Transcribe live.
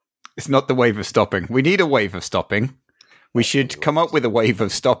It's not the wave of stopping. We need a wave of stopping. We should come up with a wave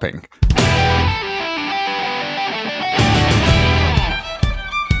of stopping.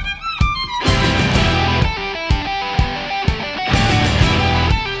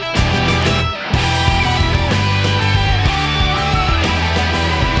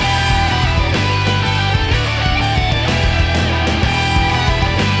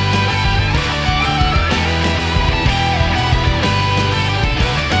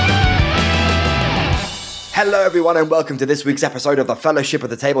 Hello everyone and welcome to this week's episode of the Fellowship of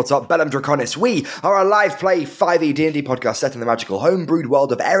the Tabletop, Bellum, Draconis. We are a live play 5e D&D podcast set in the magical homebrewed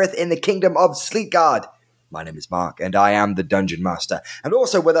world of Aerith in the kingdom of Sleepguard. My name is Mark and I am the Dungeon Master. And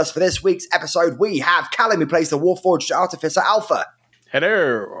also with us for this week's episode we have Callum who plays the Warforged Artificer Alpha.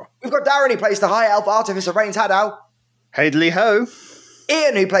 Hello. We've got Darren who plays the High Elf Artificer Rains Haddow. Haidley ho.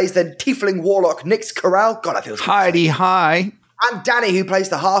 Ian who plays the Tiefling Warlock Nyx Corral. God, I feel so Heidi, hi. And Danny, who plays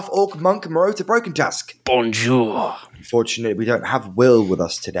the half-orc monk Marota Brokentusk. Bonjour. Unfortunately, we don't have Will with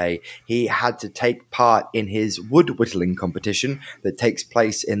us today. He had to take part in his wood whittling competition that takes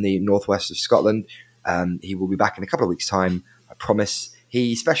place in the northwest of Scotland. He will be back in a couple of weeks' time, I promise.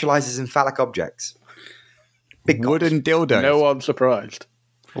 He specialises in phallic objects. Big wooden dildos. No one's surprised.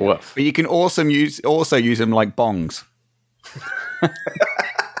 Woof. But you can also use them like bongs.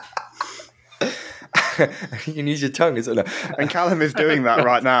 You can use your tongue, isn't it? And Callum is doing that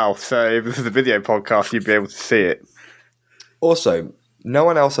right now, so if this is a video podcast, you'd be able to see it. Also, no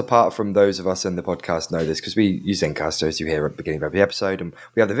one else apart from those of us in the podcast know this, because we use Zencaster, as you hear at the beginning of every episode, and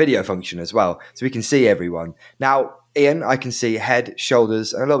we have the video function as well, so we can see everyone. Now, Ian, I can see head,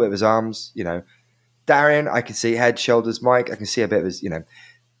 shoulders, and a little bit of his arms, you know. Darian, I can see head, shoulders. Mike, I can see a bit of his, you know.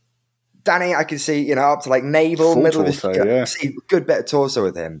 Danny, I can see, up to like navel, full middle torso, of his, yeah. see a good bit of torso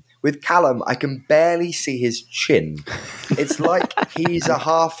with him. With Callum, I can barely see his chin. It's like he's a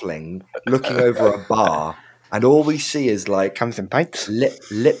halfling looking over a bar, and all we see is like Comes in pints.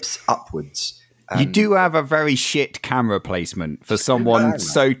 lips upwards. You do have a very shit camera placement for someone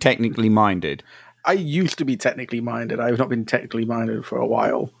so technically minded. I used to be technically minded. I've not been technically minded for a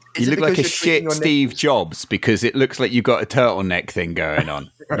while. You look like a shit Steve Jobs because it looks like you've got a turtleneck thing going on.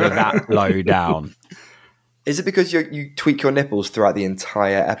 You're that low down. Is it because you tweak your nipples throughout the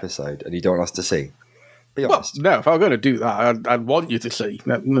entire episode and you don't want us to see? Be honest. Well, no, if I were going to do that, I'd want you to see.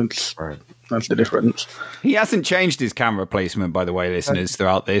 That's the difference. He hasn't changed his camera placement, by the way, listeners,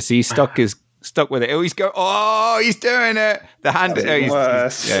 throughout this. He's stuck with it. Oh, he's doing it. The hand.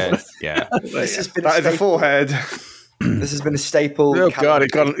 Worse. Yeah. This has been That is a forehead. This has been a staple. Oh God,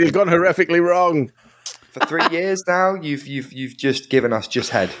 it's gone horrifically wrong. For 3 years now, you've just given us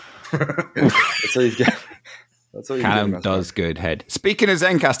just head. That's all you've given. That's all you've given Callum us. does good head. Speaking of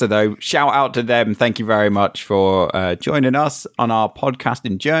Zencaster, though, shout out to them. Thank you very much for joining us on our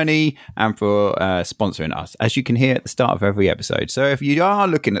podcasting journey and for sponsoring us, as you can hear at the start of every episode. So if you are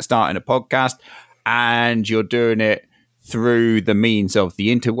looking at starting a podcast and you're doing it through the means of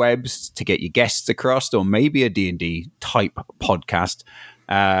the interwebs to get your guests across, or maybe a D&D type podcast,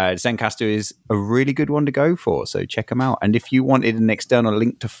 Zencaster is a really good one to go for, so check them out. And if you wanted an external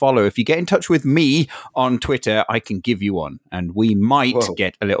link to follow, if you get in touch with me on Twitter, I can give you one, and we might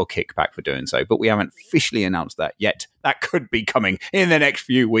get a little kickback for doing so, but we haven't officially announced that yet. That could be coming in the next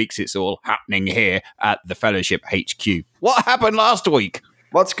few weeks. It's all happening here at the Fellowship HQ. What happened last week?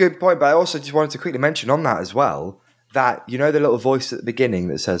 Well, that's a good point, but I also just wanted to quickly mention on that as well, that, the little voice at the beginning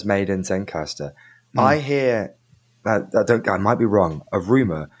that says made in Zencaster, I hear, I might be wrong, a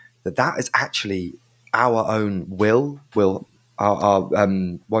rumour that is actually our own our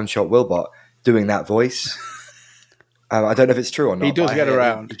one-shot Willbot doing that voice. I don't know if it's true or not. He does get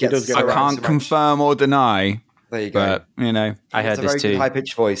around. I can't confirm or deny. There you go. But, I heard this too. It's a very good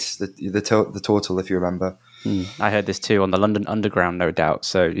high-pitched voice, the turtle, if you remember. I heard this too on the London Underground, no doubt.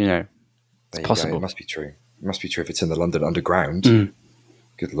 So, it's possible. It must be true. It must be true if it's in the London Underground.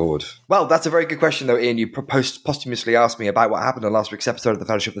 Good Lord. Well, that's a very good question, though, Ian. You posthumously asked me about what happened on last week's episode of the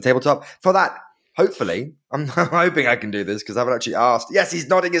Fellowship of the Tabletop. For that, hopefully, I'm hoping I can do this because I haven't actually asked. Yes, he's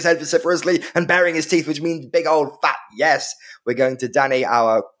nodding his head vociferously and baring his teeth, which means big old fat yes. We're going to Danny,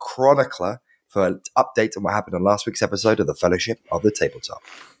 our chronicler, for an update on what happened on last week's episode of the Fellowship of the Tabletop.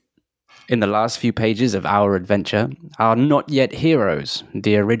 In the last few pages of our adventure, our not yet heroes,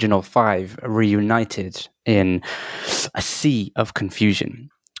 the original 5, reunited in a sea of confusion.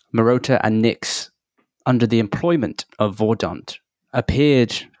 Marota and Nyx, under the employment of Vordant,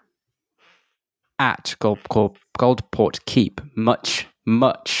 appeared at Goldport Keep, much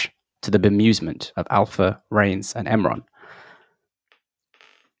to the bemusement of Alpha, Rains, and Emron.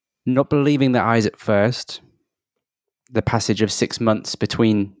 Not believing their eyes at first, the passage of 6 months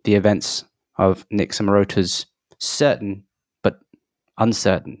between the events of Nyx and Marota's certain but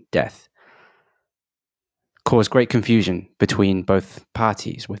uncertain death caused great confusion between both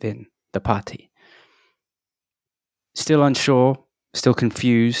parties within the party. Still unsure, still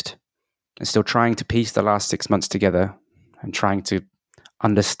confused, and still trying to piece the last 6 months together and trying to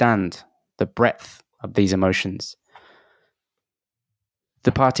understand the breadth of these emotions,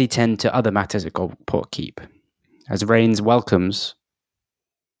 the party tend to other matters at Goldport Keep, as Rains welcomes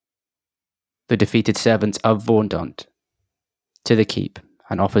the defeated servants of Vaundont to the keep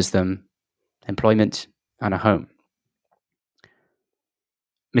and offers them employment and a home.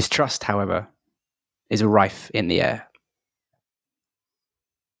 Mistrust, however, is rife in the air.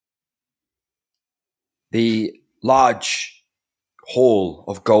 The large hall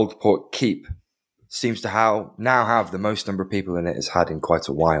of Goldport Keep seems to now have the most number of people in it it's had in quite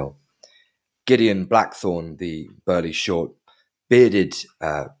a while. Gideon Blackthorn, the burly, short, bearded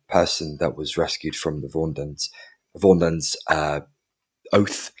person that was rescued from the Vaundon's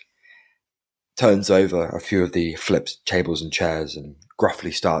oath, turns over a few of the flipped tables and chairs and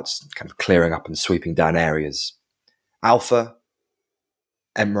gruffly starts kind of clearing up and sweeping down areas. Alpha,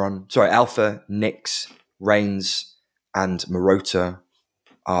 Nyx, Rains, and Marota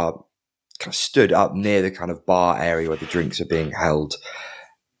are kind of stood up near the kind of bar area where the drinks are being held,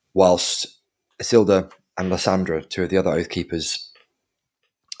 whilst Isilda and Lysandra, two of the other Oathkeepers,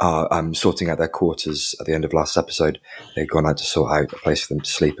 are sorting out their quarters at the end of last episode. They'd gone out to sort out a place for them to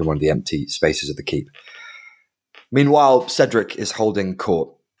sleep in one of the empty spaces of the keep. Meanwhile, Cedric is holding court.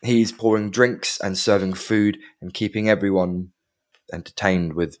 He's pouring drinks and serving food and keeping everyone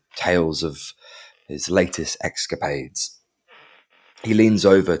entertained with tales of his latest escapades. He leans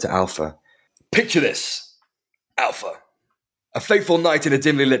over to Alpha. Picture this, Alpha. A fateful night in a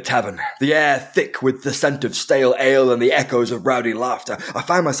dimly lit tavern, the air thick with the scent of stale ale and the echoes of rowdy laughter. I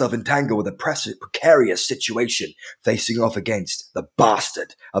find myself entangled with a precarious situation, facing off against the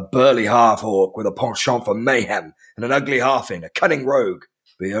Bastard, a burly half-orc with a penchant for mayhem, and an ugly halfling, a cunning rogue.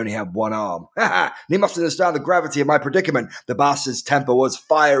 But he only had one arm. And he must understand the gravity of my predicament. The Bastard's temper was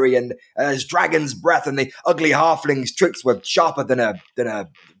fiery and as dragon's breath, and the ugly halfling's tricks were sharper than a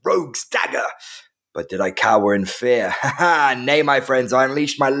rogue's dagger. But did I cower in fear? Nay, my friends, I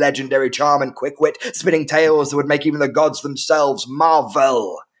unleashed my legendary charm and quick wit, spinning tales that would make even the gods themselves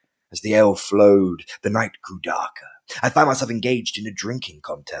marvel. As the ale flowed, the night grew darker. I found myself engaged in a drinking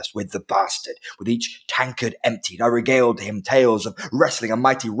contest with the Bastard. With each tankard emptied, I regaled him tales of wrestling a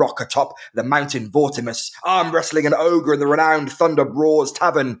mighty rock atop the mountain Vortimus, arm wrestling an ogre in the renowned Thunder Braw's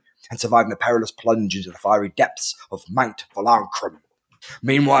tavern, and surviving the perilous plunge into the fiery depths of Mount Valancrum.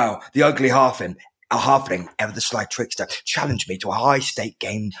 Meanwhile, the ugly halfling, ever the sly trickster, challenged me to a high-stake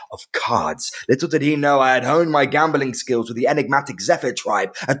game of cards. Little did he know I had honed my gambling skills with the enigmatic Zephyr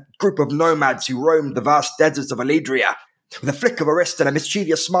tribe, a group of nomads who roamed the vast deserts of Elidria. With a flick of a wrist and a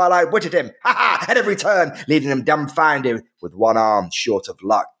mischievous smile, I outwitted him, at every turn, leaving him dumbfounded with one arm short of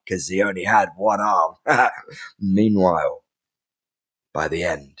luck, because he only had one arm. Meanwhile, by the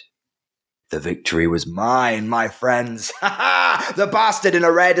end, the victory was mine, my friends. The Bastard, in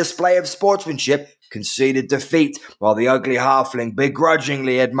a rare display of sportsmanship, conceded defeat, while the ugly halfling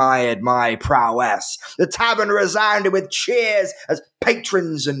begrudgingly admired my prowess. The tavern resounded with cheers as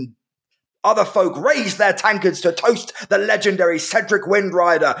patrons and other folk raised their tankards to toast the legendary Cedric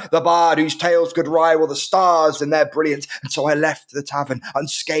Windrider, the bard whose tales could rival the stars in their brilliance. And so I left the tavern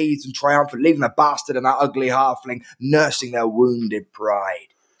unscathed and triumphant, leaving the Bastard and that ugly halfling nursing their wounded pride.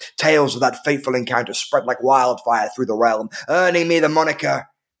 Tales of that fateful encounter spread like wildfire through the realm, earning me the moniker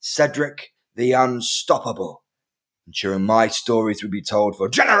Cedric the Unstoppable, ensuring my stories would be told for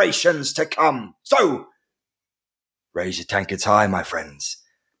generations to come. So, raise your tankards high, my friends.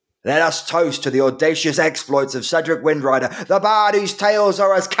 Let us toast to the audacious exploits of Cedric Windrider, the bard whose tales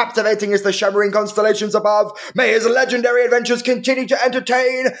are as captivating as the shimmering constellations above. May his legendary adventures continue to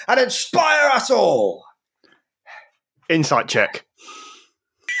entertain and inspire us all. Insight check.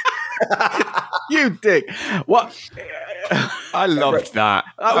 You dick. What? I loved that.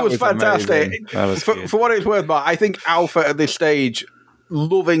 That was fantastic. That was for what it's worth, Mark, I think Alpha at this stage,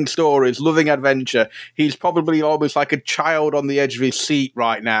 loving stories, loving adventure. He's probably almost like a child on the edge of his seat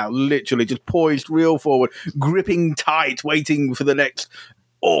right now, literally just poised real forward, gripping tight, waiting for the next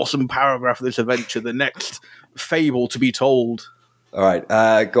awesome paragraph of this adventure, the next fable to be told. All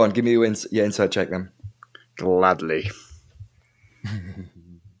right, go on, give me your insight check then. Gladly.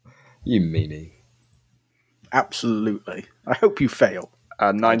 You meanie. Absolutely. I hope you fail.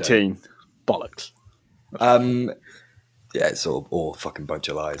 19. Bollocks. Yeah, it's all fucking bunch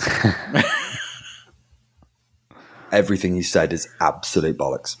of lies. Everything he said is absolute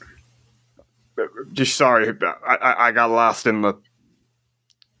bollocks. Just sorry, I got lost in the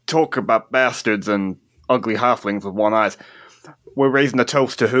talk about bastards and ugly halflings with one eyes. We're raising a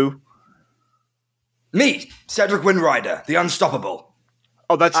toast to who? Me, Cedric Windrider, the Unstoppable.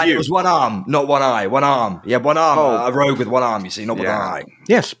 Oh, that's And you. it was one arm, not one eye. One arm. Yeah, one arm. Oh. A rogue with one arm, you see, not with an eye.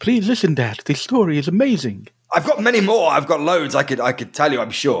 Yes, please listen, Dad. This story is amazing. I've got many more. I've got loads. I could tell you,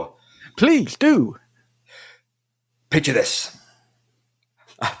 I'm sure. Please do. Picture this.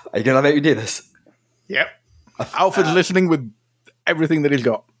 Are you going to make me do this? Yep. Alfred's listening with everything that he's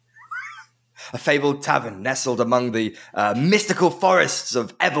got. A fabled tavern nestled among the mystical forests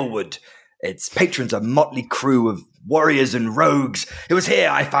of Everwood. Its patrons a motley crew of warriors and rogues. It was here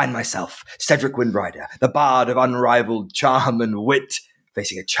I find myself, Cedric Windrider, the bard of unrivaled charm and wit,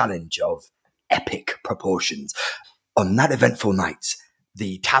 facing a challenge of epic proportions. On that eventful night,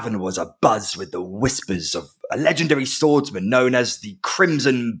 the tavern was abuzz with the whispers of a legendary swordsman known as the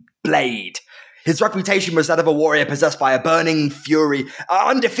Crimson Blade. His reputation was that of a warrior possessed by a burning fury,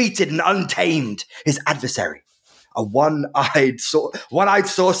 undefeated and untamed. His adversary, a one-eyed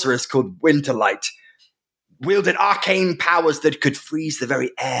sorceress called Winterlight, wielded arcane powers that could freeze the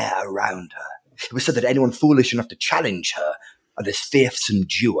very air around her. It was said that anyone foolish enough to challenge her and this fearsome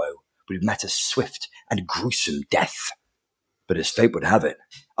duo would have met a swift and gruesome death. But as fate would have it,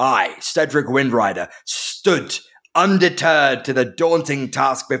 I, Cedric Windrider, stood undeterred to the daunting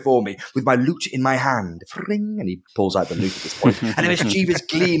task before me, with my lute in my hand. Fring, and he pulls out the lute at this point, and a mischievous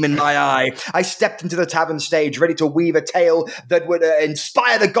gleam in my eye. I stepped into the tavern stage, ready to weave a tale that would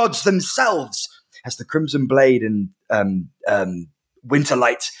inspire the gods themselves. As the Crimson Blade and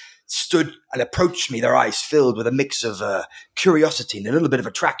Winterlight stood and approached me, their eyes filled with a mix of curiosity and a little bit of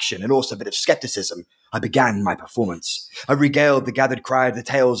attraction and also a bit of skepticism, I began my performance. I regaled the gathered crowd the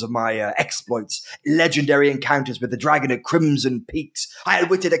tales of my exploits, legendary encounters with the dragon at Crimson Peaks. I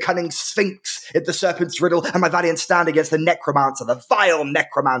outwitted a cunning sphinx at the Serpent's Riddle, and my valiant stand against the necromancer, the vile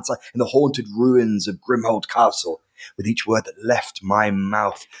necromancer, in the haunted ruins of Grimhold Castle. With each word that left my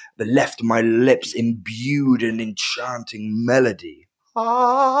mouth, that left my lips, imbued an enchanting melody.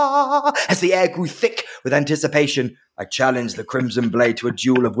 Ah! As the air grew thick with anticipation, I challenged the Crimson Blade to a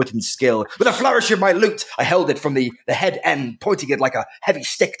duel of wit and skill. With a flourish of my lute, I held it from the head end, pointing it like a heavy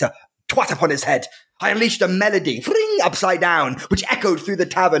stick to twat upon his head. I unleashed a melody, fling upside down, which echoed through the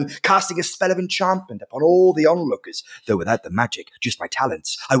tavern, casting a spell of enchantment upon all the onlookers. Though without the magic, just my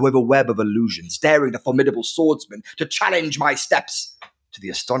talents, I wove a web of illusions, daring the formidable swordsman to challenge my steps. To the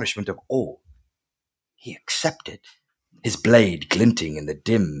astonishment of all, he accepted, his blade glinting in the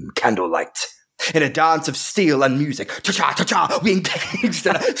dim candlelight. In a dance of steel and music, cha-cha, cha-cha, we engaged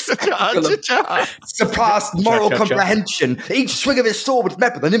in a spectacle of surpassed moral comprehension. Each swing of his sword was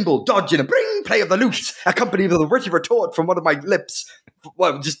met with a nimble dodge and a bring play of the lute, accompanied with a witty retort from one of my lips.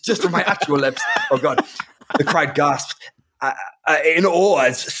 Well, just from my actual lips. Oh, God. The crowd gasped. In awe,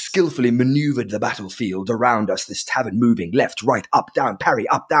 as skillfully maneuvered the battlefield around us, this tavern moving left, right, up, down, parry,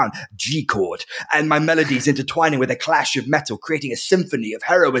 up, down, G-chord, and my melodies intertwining with a clash of metal, creating a symphony of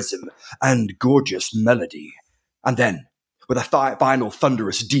heroism and gorgeous melody. And then, with a final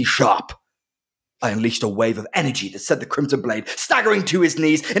thunderous D-sharp, I unleashed a wave of energy that sent the Crimson Blade staggering to his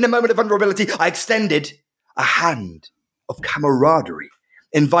knees. In a moment of vulnerability, I extended a hand of camaraderie,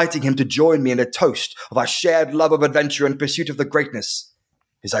 inviting him to join me in a toast of our shared love of adventure and pursuit of the greatness.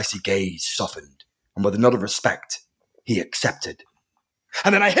 His icy gaze softened, and with a nod of respect, he accepted.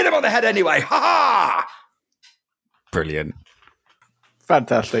 And then I hit him on the head anyway. Ha-ha! Brilliant.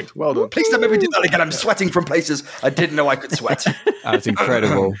 Fantastic. Well done. Please don't make me do that again. I'm sweating from places I didn't know I could sweat. That's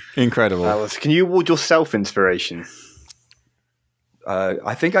incredible. Incredible. Alice, can you award yourself inspiration?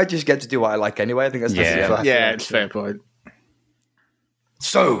 I think I just get to do what I like anyway. I think that's Yeah, it's a fair point.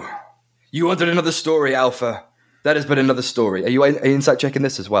 So, you wanted another story, Alpha. That has been another story. Are you insight checking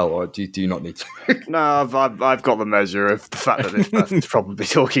this as well, or do you not need to? No, I've got the measure of the fact that this person's probably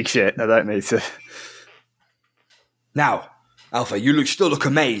talking shit. I don't need to. Now, Alpha, you still look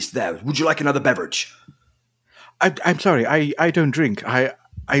amazed there. Would you like another beverage? I'm sorry, I don't drink. I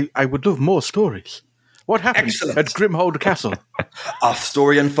would love more stories. What happened at Grimhold Castle? Our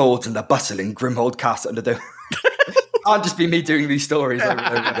story unfolds in the bustling Grimhold Castle under the... Can't just be me doing these stories over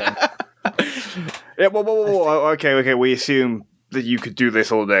and over again. Yeah, whoa. Okay. We assume that you could do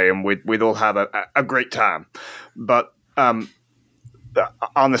this all day and we'd all have a great time. But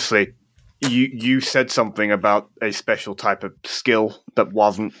honestly, you said something about a special type of skill that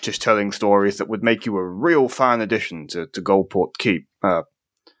wasn't just telling stories that would make you a real fine addition to Goldport Keep.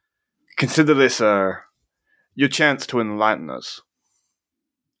 Consider this your chance to enlighten us.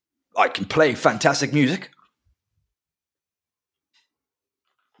 I can play fantastic music.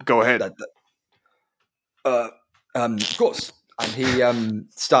 Go ahead. Of course. And he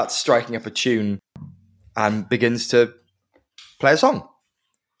starts striking up a tune and begins to play a song.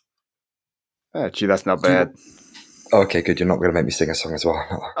 Gee, that's not bad. Okay, good. You're not going to make me sing a song as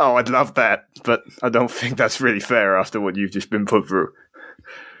well. Oh, I'd love that, but I don't think that's really fair after what you've just been put through.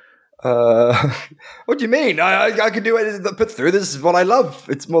 What do you mean? I could do anything that put through. This is what I love.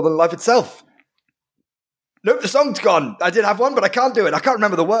 It's more than life itself. Nope, the song's gone. I did have one, but I can't do it. I can't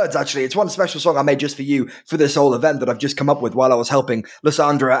remember the words, actually. It's one special song I made just for you for this whole event that I've just come up with while I was helping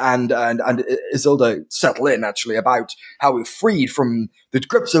Lysandra and Isilda settle in, actually, about how we freed from the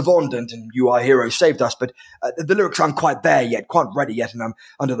grips of Ondant and you, our hero, saved us. But the lyrics aren't quite there yet, quite ready yet, and I'm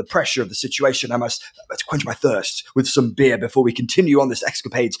under the pressure of the situation. I must quench my thirst with some beer before we continue on this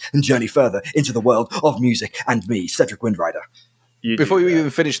escapade and journey further into the world of music and me, Cedric Windrider. Before you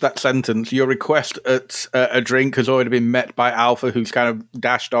even finish that sentence, your request at a drink has already been met by Alpha, who's kind of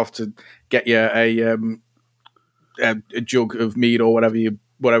dashed off to get you a jug of mead or whatever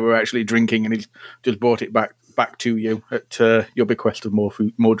we're actually drinking, and he's just brought it back to you at your bequest of more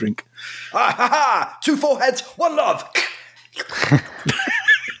food, more drink. Ah, ha, ha! 2 foreheads, 1 love!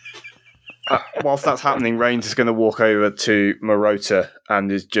 Whilst that's happening, Rains is going to walk over to Marota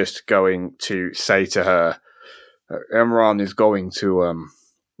and is just going to say to her, Emran is going to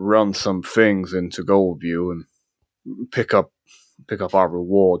run some things into Goldview and pick up our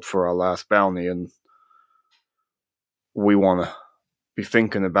reward for our last bounty, and we want to be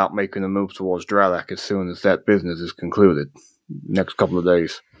thinking about making a move towards Dralak as soon as that business is concluded. Next couple of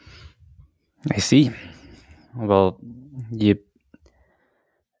days. I see. Well, you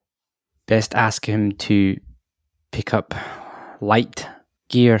best ask him to pick up light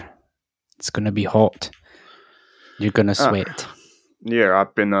gear. It's going to be hot. You're going to sweat. Yeah,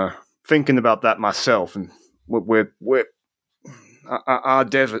 I've been thinking about that myself, and our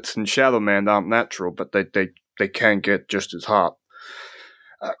deserts and Shadowland aren't natural, but they can get just as hot.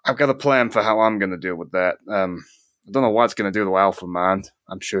 I've got a plan for how I'm going to deal with that. I don't know what it's going to do to Alpha, mind.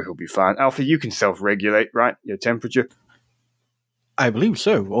 I'm sure he'll be fine. Alpha, you can self-regulate, right? Your temperature? I believe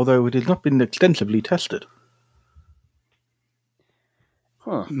so, although it has not been extensively tested.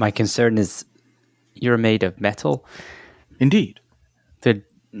 Huh. My concern is you're made of metal. Indeed.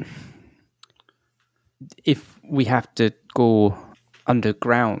 If we have to go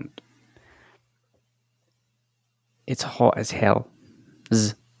underground, it's hot as hell.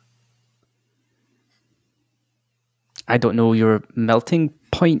 I don't know your melting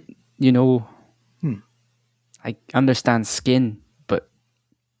point, I understand skin, but...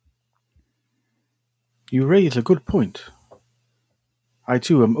 You raise a good point. I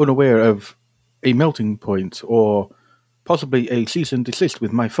too am unaware of a melting point or possibly a cease and desist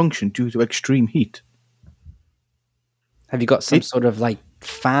with my function due to extreme heat. Have you got some sort of,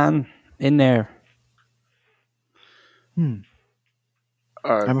 fan in there? I'm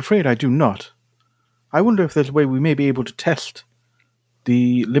afraid I do not. I wonder if there's a way we may be able to test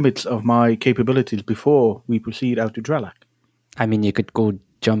the limits of my capabilities before we proceed out to Dralak. I mean, you could go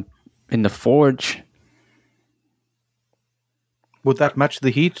jump in the forge. Would that match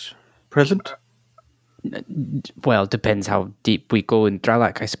the heat present? Well, depends how deep we go in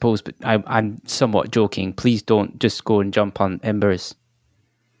Dralak, I suppose, but I'm somewhat joking. Please don't just go and jump on embers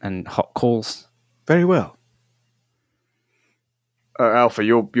and hot coals. Very well. Alpha,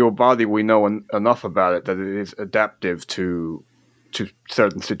 your body, we know enough about it that it is adaptive to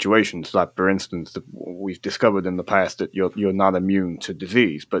certain situations. Like, for instance, we've discovered in the past that you're not immune to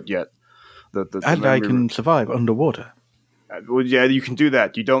disease, but yet and I can survive underwater. Well, yeah, you can do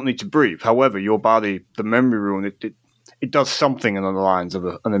that. You don't need to breathe. However, your body, the memory rune, it does something along the lines of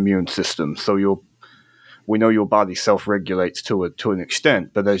an immune system. So we know your body self-regulates to an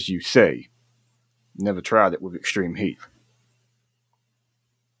extent, but as you say, never tried it with extreme heat.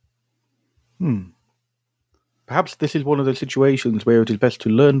 Perhaps this is one of the situations where it is best to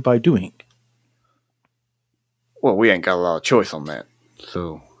learn by doing. Well, we ain't got a lot of choice on that,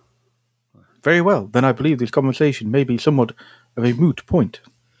 so... Very well, then I believe this conversation may be somewhat of a moot point.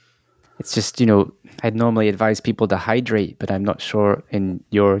 It's just, I'd normally advise people to hydrate, but I'm not sure in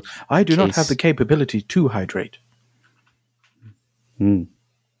your I do case. not have the capability to hydrate. Well,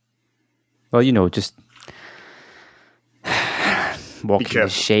 just walk in the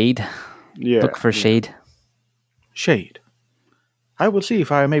shade. Yeah, Look for shade. Shade. I will see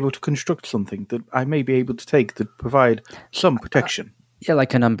if I am able to construct something that I may be able to take that provide some protection. Yeah,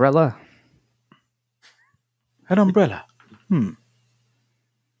 like an umbrella. An umbrella.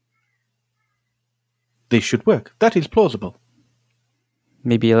 This should work. That is plausible.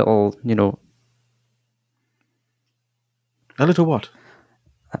 Maybe a little, A little what?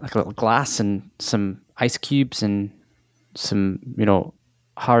 like a little glass and some ice cubes and some,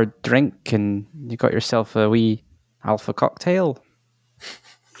 hard drink, and you got yourself a wee alpha cocktail.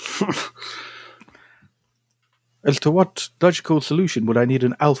 As to what logical solution would I need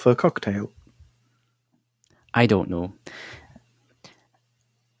an alpha cocktail? I don't know.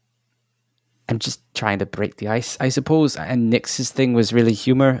 I'm just trying to break the ice, I suppose. And Nyx's thing was really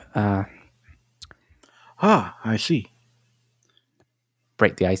humor. I see.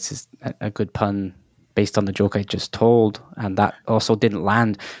 Break the ice is a good pun based on the joke I just told, and that also didn't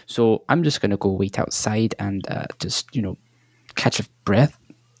land. So I'm just going to go wait outside and just, catch a breath.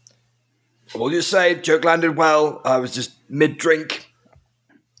 All you say, joke landed well. I was just mid-drink.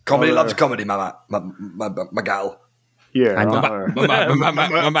 Comedy loves comedy, my gal. Yeah.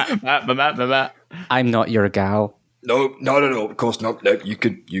 I'm not your gal. No, of course not. No, you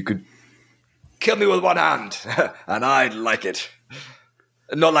could kill me with one hand, and I'd like it.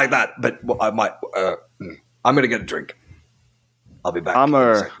 Not like that, but I might. I'm going to get a drink. I'll be back. I'm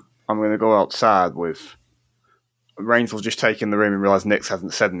going to go outside with... Rains will just take in the room and realise Nyx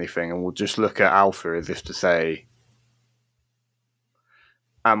hasn't said anything, and we'll just look at Alpha as if to say...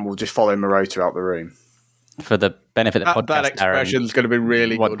 And we'll just follow Marota out the room. For the benefit of the podcast, that expression's going to be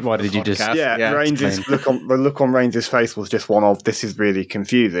really good. What did you just... Yeah, Rains's the look on Rains's face was just one of, this is really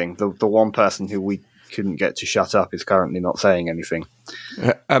confusing. The one person who we couldn't get to shut up is currently not saying anything.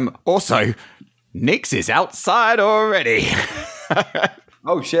 Also, Nyx is outside already.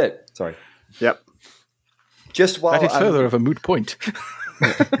 Oh, shit. Sorry. Yep. Just while... That is further of a moot point.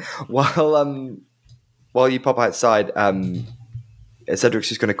 While you pop outside... Cedric's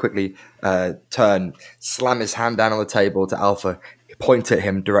just going to quickly turn, slam his hand down on the table to Alpha, point at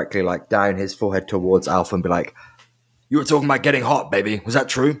him directly, like down his forehead towards Alpha, and be like, "You were talking about getting hot, baby. Was that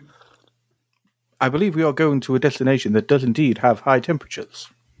true?" I believe we are going to a destination that does indeed have high temperatures.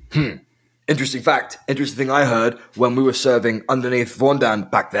 Interesting fact. Interesting thing I heard when we were serving underneath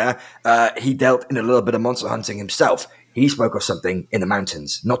Vorndan back there. He dealt in a little bit of monster hunting himself. He spoke of something in the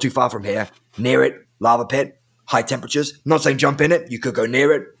mountains, not too far from here, near it, lava pit. High temperatures. I'm not saying jump in it. You could go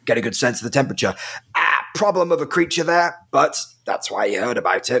near it, get a good sense of the temperature. Problem of a creature there, but that's why you heard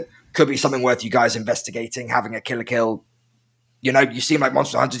about it. Could be something worth you guys investigating, having a killer kill. You seem like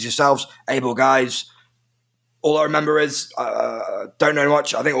monster hunters yourselves, able guys. All I remember is, don't know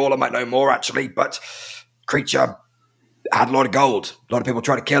much. I think all I might know more, actually, but creature had a lot of gold. A lot of people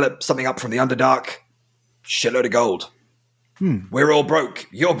trying to kill it. Something up from the Underdark. Shitload of gold. We're all broke.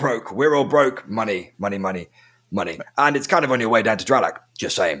 You're broke. We're all broke. Money. And it's kind of on your way down to Dralak,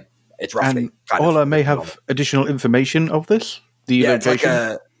 just saying. It's roughly. And Ola may have additional information of this?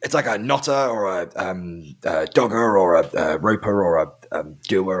 Location? It's like a knotter or a dogger or a roper or a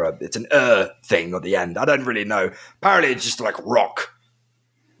doer. It's an thing at the end. I don't really know. Apparently it's just like rock.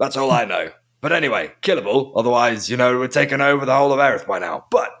 That's all I know. But anyway, killable. Otherwise, we're taking over the whole of Aerith by now.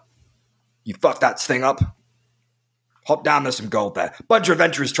 But you fuck that thing up. Hop down, there's some gold there. Bunch of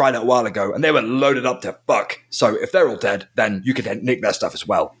adventurers tried it a while ago, and they were loaded up to fuck. So if they're all dead, then you could nick their stuff as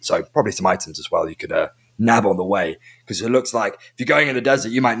well. So probably some items as well you could nab on the way. Because it looks like if you're going in the desert,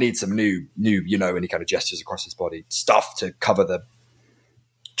 you might need some new, any kind of gestures across his body. Stuff to cover the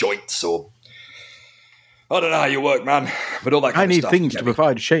joints or... I don't know how you work, man. But all that kind of stuff. I need things to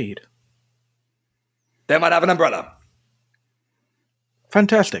provide shade. They might have an umbrella.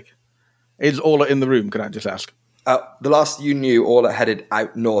 Fantastic. Is Ola in the room, can I just ask? The last you knew, Orla headed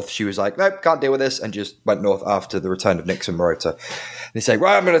out north. She was like, nope, can't deal with this, and just went north after the return of Nyx and Marota. They say,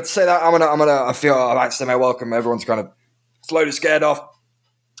 right, I'm going to say that. I feel I'm actually my welcome. Everyone's kind of slowly scared off.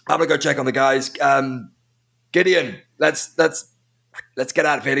 I'm going to go check on the guys. Gideon, let's get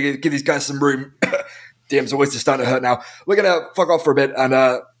out of here. Give these guys some room. DM's always just starting to hurt now. We're going to fuck off for a bit,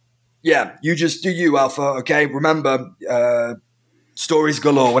 and you just do you, Alpha, okay? Remember, stories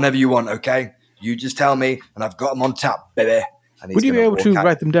galore whenever you want, okay? You just tell me, and I've got them on tap, baby. And would you be able to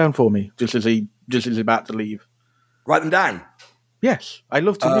write them down for me, just as he's about to leave? Write them down? Yes, I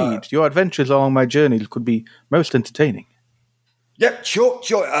love to read. Your adventures along my journeys could be most entertaining. Yep,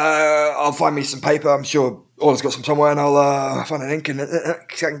 sure. I'll find me some paper. I'm sure Ola's got some somewhere, and I'll find an ink and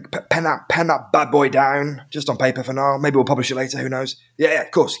pen that bad boy down, just on paper for now. Maybe we'll publish it later, who knows? Yeah,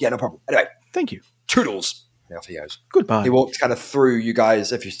 of course. Yeah, no problem. Anyway. Thank you. Toodles. Off he goes. Goodbye. He walks kind of through you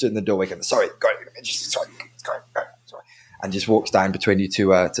guys. If you stood in the doorway, sorry, and just walks down between you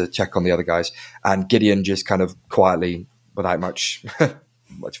two to check on the other guys. And Gideon just kind of quietly, without much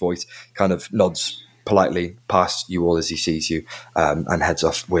voice, kind of nods politely past you all as he sees you, and heads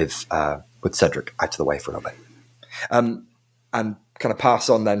off with Cedric out of the way for a little bit. And kind of pass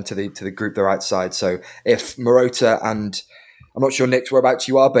on then to the group that are outside. So if Marota and I'm not sure, Nix, whereabouts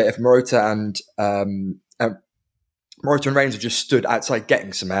you are, but if Morota and Reigns have just stood outside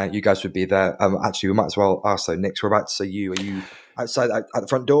getting some air, you guys would be there. Actually, we might as well ask though, Nix, whereabouts are you? Are you outside at the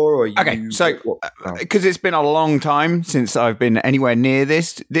front door, or are you? Okay, so because it's been a long time since I've been anywhere near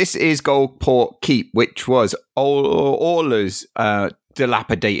this. This is Goldport Keep, which was Orla's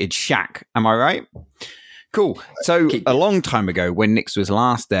dilapidated shack. Am I right? Cool. So a long time ago, when Nix was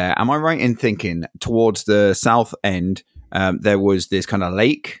last there, am I right in thinking towards the south end there was this kind of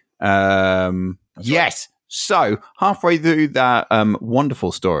lake? Yes. So halfway through that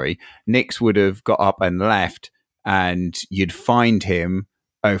wonderful story, Nix would have got up and left, and you'd find him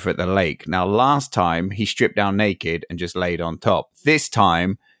over at the lake. Now, last time he stripped down naked and just laid on top. This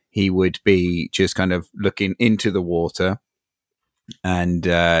time he would be just kind of looking into the water and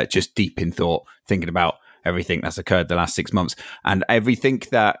just deep in thought, thinking about everything that's occurred the last 6 months and everything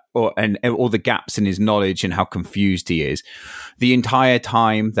and all the gaps in his knowledge and how confused he is. The entire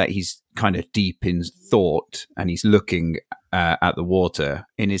time that he's kind of deep in thought and he's looking at the water,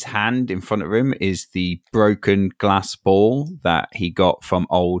 in his hand in front of him is the broken glass ball that he got from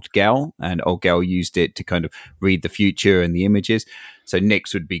Old Gel, and Old Gel used it to kind of read the future and the images. So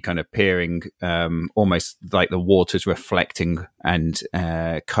Nix would be kind of peering, almost like the water's reflecting and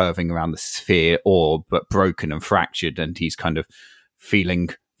curving around the sphere orb, but broken and fractured, and he's kind of feeling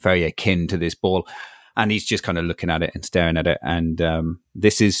very akin to this ball, and he's just kind of looking at it and staring at it. And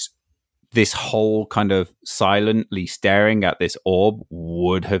this whole kind of silently staring at this orb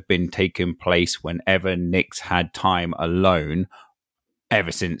would have been taking place whenever Nix had time alone,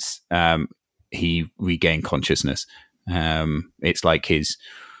 ever since he regained consciousness. It's like his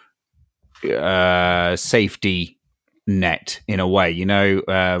safety net in a way,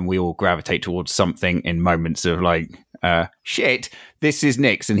 we all gravitate towards something in moments of like, shit, this is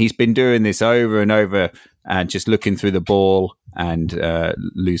Nix, and he's been doing this over and over and just looking through the ball and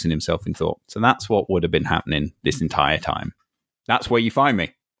losing himself in thought. So that's what would have been happening this entire time. That's where you find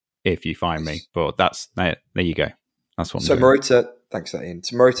me, if you find me. But there you go. That's what I'm doing. Morota, thanks for that, Ian.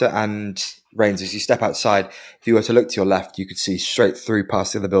 So Morota and Reigns, as you step outside, if you were to look to your left, you could see straight through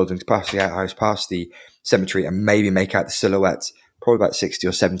past the other buildings, past the outhouse, past the cemetery, and maybe make out the silhouette, probably about 60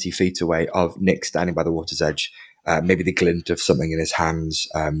 or 70 feet away, of Nick standing by the water's edge. Maybe the glint of something in his hands,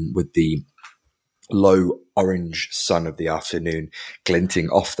 with the low orange sun of the afternoon glinting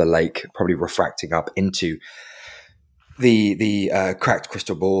off the lake, probably refracting up into the cracked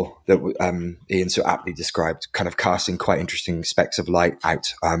crystal ball that Ian so aptly described, kind of casting quite interesting specks of light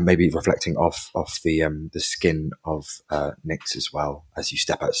out, maybe reflecting off the skin of Nix as well, as you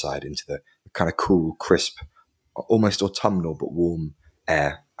step outside into the kind of cool, crisp, almost autumnal but warm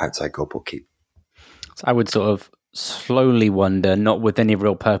air outside Goldport Keep. So I would sort of slowly wander, not with any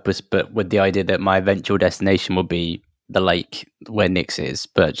real purpose, but with the idea that my eventual destination will be the lake where Nix is,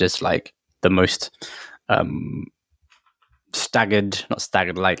 but just like the most not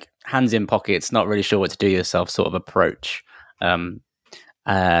staggered, like hands in pockets, not really sure what to do yourself sort of approach.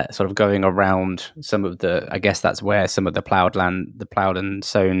 Sort of going around some of I guess that's where some of the plowed and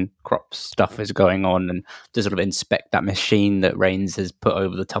sown crop stuff is going on, and to sort of inspect that machine that Reigns has put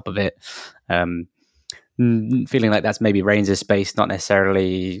over the top of it. Feeling like that's maybe Reigns' space, not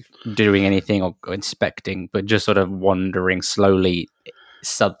necessarily doing anything or inspecting, but just sort of wandering slowly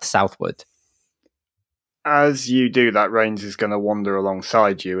southward. As you do that, Reigns is going to wander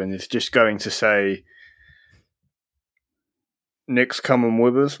alongside you and is just going to say, Nick's coming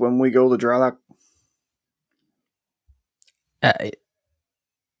with us when we go to Dralak.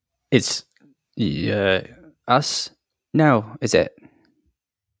 It's us now, is it?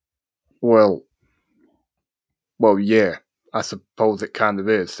 Well, yeah, I suppose it kind of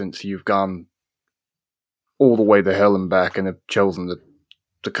is, since you've gone all the way to hell and back and have chosen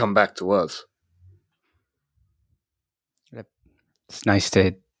to come back to us. It's nice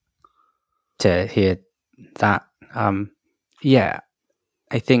to hear that. Yeah,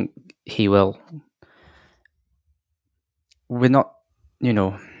 I think he will. We're not, we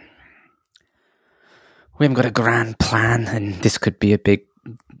haven't got a grand plan, and this could be a big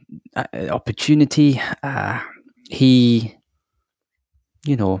opportunity. He,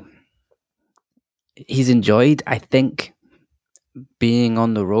 he's enjoyed, I think, being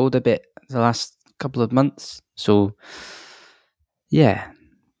on the road a bit the last couple of months. So, yeah,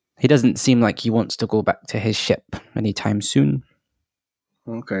 he doesn't seem like he wants to go back to his ship anytime soon.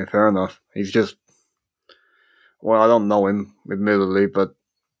 Okay, fair enough. He's just... Well, I don't know him, admittedly, but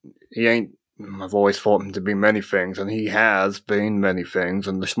he ain't... I've always thought him to be many things, and he has been many things,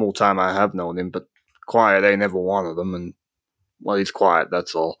 and the small time I have known him, but quiet ain't never one of them, and, well, he's quiet,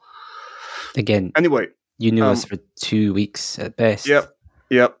 that's all. Again... Anyway... You knew us for 2 weeks at best. Yep,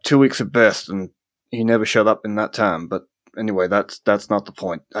 2 weeks at best, and he never shut up in that time. But anyway, that's not the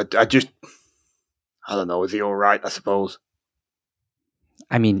point. I don't know. Is he all right? I suppose.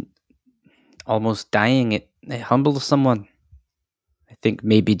 I mean, almost dying, it humbles someone. I think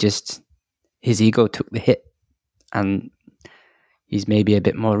maybe just his ego took the hit, and he's maybe a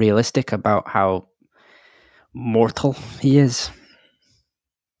bit more realistic about how mortal he is.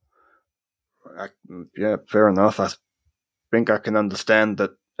 Yeah, fair enough. I think I can understand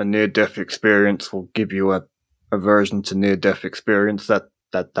that a near-death experience will give you a aversion to near-death experience. That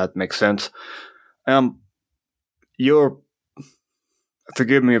makes sense.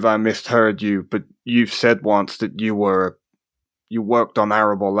 Forgive me if I misheard you, but you've said once that you worked on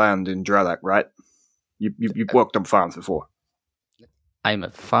arable land in Dralak, right? You've worked on farms before. I'm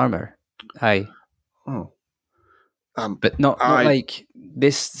a farmer. Oh. But not like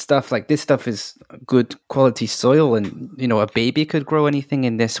this stuff. Like, this stuff is good quality soil, and a baby could grow anything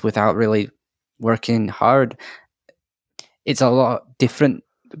in this without really working hard. It's a lot different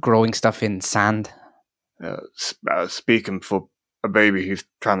growing stuff in sand. Speaking for a baby who's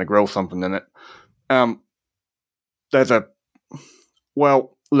trying to grow something in it, when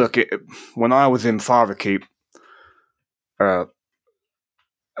I was in Fatherkeep,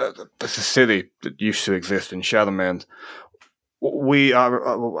 it's a city that used to exist in Shadowlands.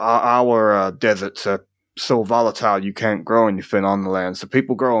 Our deserts are so volatile you can't grow anything on the land. So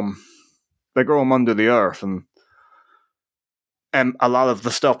people grow them. They grow them under the earth, and a lot of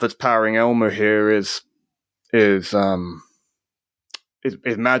the stuff that's powering Elmer here is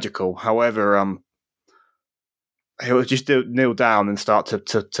magical. However, he'll just kneel down and start to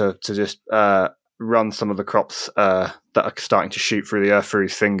just run some of the crops that are starting to shoot through the earth through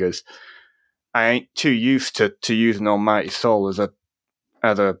his fingers. I ain't too used to using Almighty Soul as a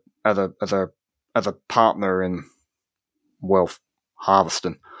partner in wealth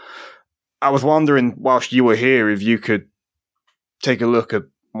harvesting. I was wondering, whilst you were here, if you could take a look at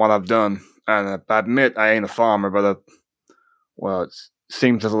what I've done. And I admit I ain't a farmer, but it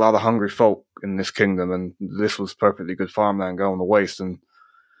seems there's a lot of hungry folk in this kingdom, and this was perfectly good farmland going to waste. And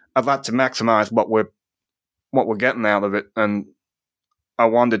I'd like to maximize what we're getting out of it. And I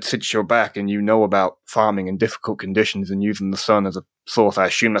wondered, since you're back and you know about farming in difficult conditions and using the sun as a source, I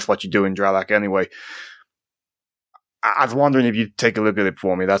assume that's what you do in Dralak anyway. I was wondering if you'd take a look at it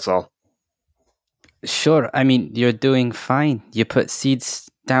for me, that's all. Sure. I mean, you're doing fine. You put seeds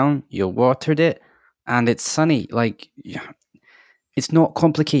down, you watered it, and it's sunny. Like, it's not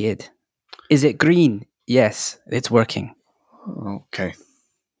complicated. Is it green? Yes, it's working. Okay.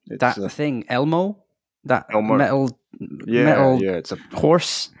 That thing, Elmo? That Elmo. metal it's a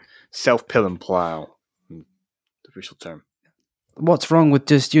horse? Self-pill and plow. The official term. What's wrong with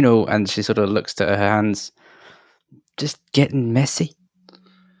just, and she sort of looks to her hands, just getting messy?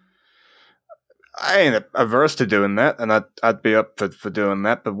 I ain't averse to doing that, and I'd be up for doing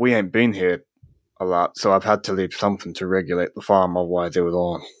that, but we ain't been here a lot, so I've had to leave something to regulate the farm, otherwise it would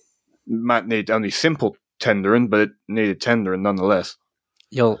all... Might need only simple tendering, but it needed tendering nonetheless.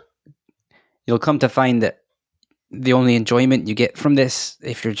 You'll come to find that the only enjoyment you get from this,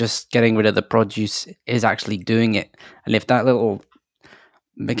 if you're just getting rid of the produce, is actually doing it. And if that little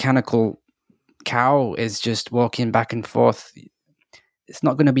mechanical cow is just walking back and forth, it's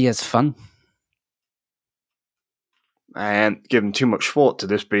not going to be as fun. I ain't given too much thought to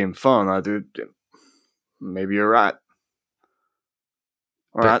this being fun. I do. Maybe you're right.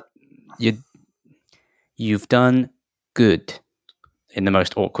 All right. You've done good, in the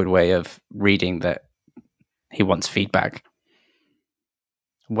most awkward way of reading that he wants feedback.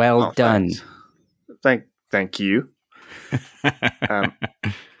 Well done. Thank you.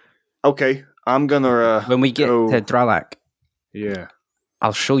 Okay, I'm gonna. When we get to Dralak, yeah,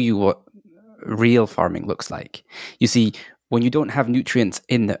 I'll show you what real farming looks like. You see, when you don't have nutrients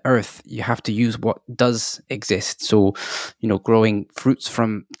in the earth, you have to use what does exist. So, growing fruits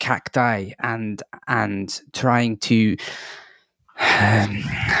from cacti and trying to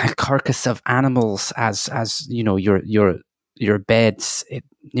carcass of animals as your beds.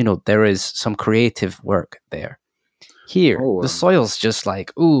 There is some creative work there. Here, the soil's just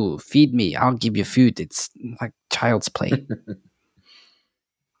like, ooh, feed me, I'll give you food. It's like child's play.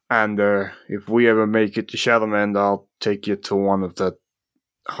 And if we ever make it to Shadowland, I'll take you to one of the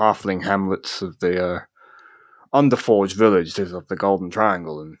halfling hamlets of the Underforged villages of the Golden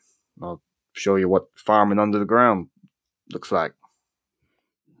Triangle, and I'll show you what farming under the ground looks like.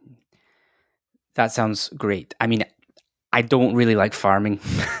 That sounds great. I mean, I don't really like farming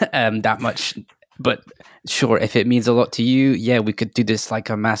that much, but sure, if it means a lot to you, yeah, we could do this like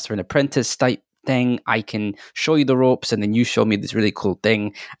a master and apprentice type thing, I can show you the ropes and then you show me this really cool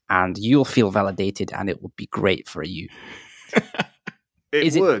thing and you'll feel validated and it will be great for you.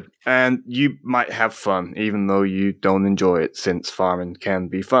 It would. And you might have fun, even though you don't enjoy it, since farming can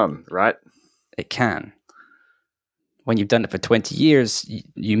be fun, right? It can. When you've done it for 20 years,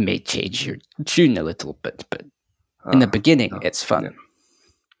 you may change your tune a little bit, but in the beginning, it's fun. Yeah.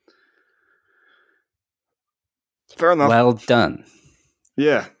 Fair enough. Well done.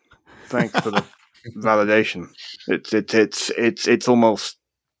 Yeah. Thanks for the validation. It's almost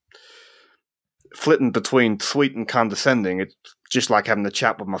flitting between sweet and condescending. It's just like having a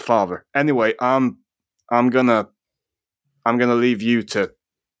chat with my father. Anyway, I'm gonna leave you to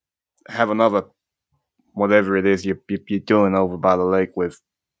have another whatever it is you're doing over by the lake with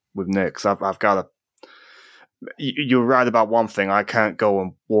Nick. 'Cause I've got to. You're right about one thing. I can't go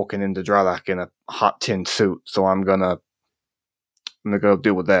and walking into Dralak in a hot tin suit, so I'm gonna go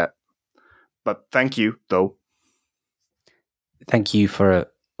deal with that. But thank you, though. Thank you for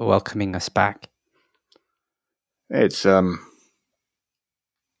welcoming us back. It's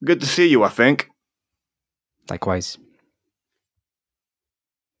good to see you, I think. Likewise.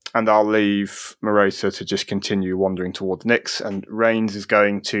 And I'll leave Marota to just continue wandering towards Nyx, and Rains is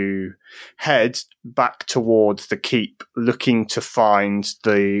going to head back towards the keep, looking to find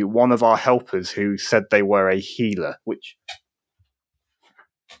one of our helpers who said they were a healer, which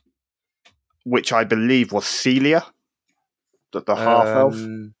I believe was Celia, the half-elf.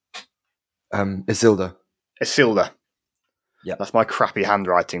 Isilda. Yeah. That's my crappy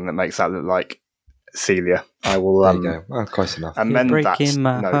handwriting that makes that look like Celia. I will There you go. Well, close enough. amend that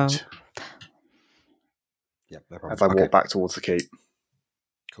my note heart. Yeah, no problem. as I walk back towards the keep.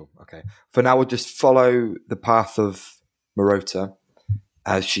 Cool. Okay. For now, we'll just follow the path of Marota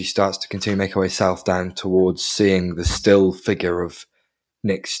as she starts to continue to make her way south down towards seeing the still figure of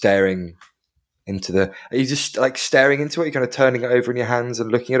Nick staring into the. Are you just like staring into it? Are you kind of turning it over in your hands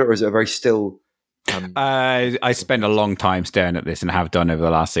and looking at it, or is it a very still? I spend a long time staring at this and have done over the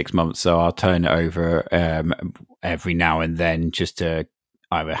last 6 months, so I'll turn it over every now and then just to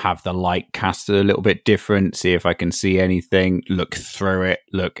either have the light casted a little bit different, see if I can see anything, look through it,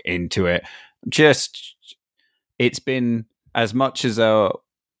 look into it. It's been as much as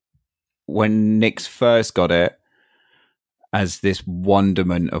when Nyx first got it, as this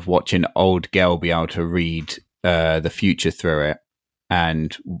wonderment of watching old Gel be able to read the future through it,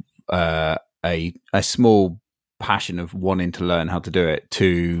 and a small passion of wanting to learn how to do it,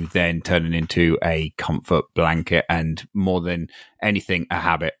 to then turning into a comfort blanket, and more than anything, a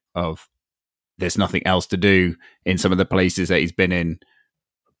habit of there's nothing else to do in some of the places that he's been in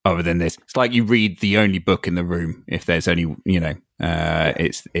other than this. It's like you read the only book in the room. If there's only,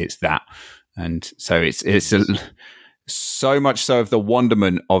 it's that. And so it's so much so of the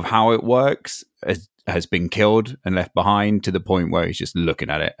wonderment of how it works has been killed and left behind, to the point where he's just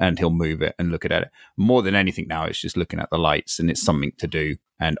looking at it, and he'll move it and look at it. More than anything now, it's just looking at the lights, and it's something to do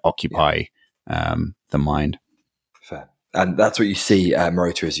and occupy the mind. Fair. And that's what you see,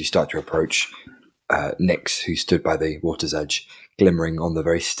 Marota, as you start to approach Nyx, who stood by the water's edge, glimmering on the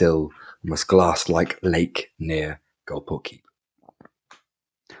very still, almost glass-like lake near Goldport Keep.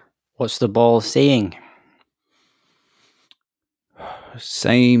 What's the ball saying?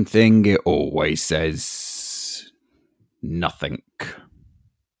 Same thing it always says. Nothing.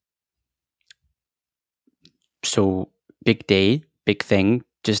 So, big day, big thing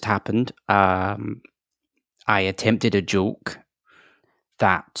just happened. I attempted a joke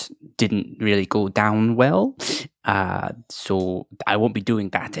that didn't really go down well. So I won't be doing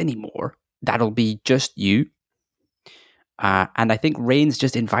that anymore. That'll be just you. And I think Rains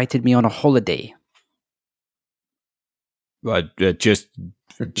just invited me on a holiday. Just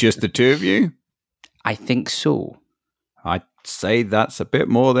the two of you? I think so. I'd say that's a bit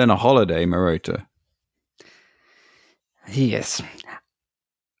more than a holiday, Marota. Yes.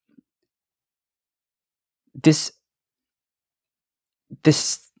 This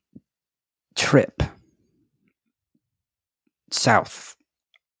trip south,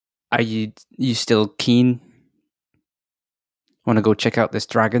 are you still keen? Want to go check out this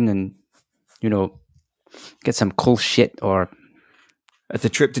dragon and, get some cool shit? Or At the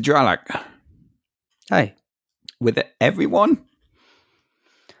trip to Dralak? Aye. With everyone?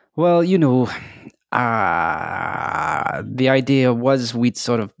 Well, the idea was we'd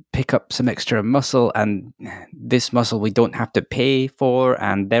sort of pick up some extra muscle, and this muscle we don't have to pay for,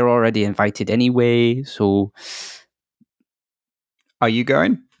 and they're already invited anyway, so... Are you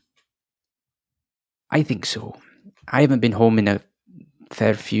going? I think so. I haven't been home in a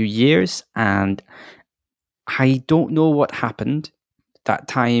fair few years, and I don't know what happened that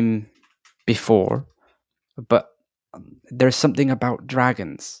time before, but there's something about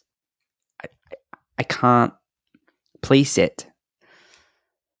dragons. I can't place it,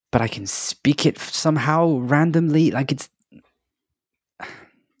 but I can speak it somehow randomly. Like it's.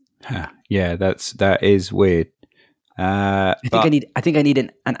 Yeah, that is weird. I think I need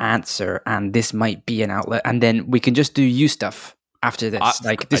an answer, and this might be an outlet, and then we can just do you stuff after this.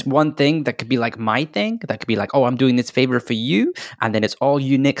 This one thing that could be like my thing, that could be like, oh, I'm doing this favor for you, and then it's all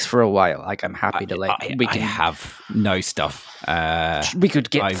you Nyx for a while. Like I'm happy to I have no stuff. We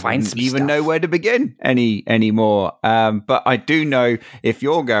could find some even stuff. know where to begin anymore. But I do know if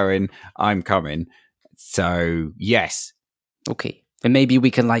you're going, I'm coming. So yes. Okay. And maybe we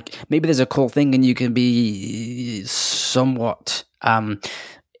can maybe there's a cool thing and you can be somewhat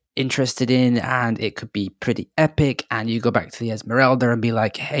interested in, and it could be pretty epic, and you go back to the Esmeralda and be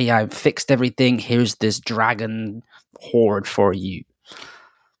like, hey, I've fixed everything. Here's this dragon horde for you.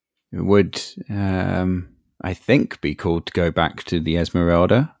 It would, I think, be cool to go back to the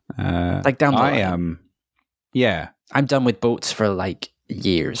Esmeralda. Down the line. Yeah. I'm done with boats for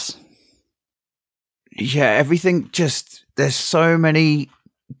years. Yeah, everything just... There's so many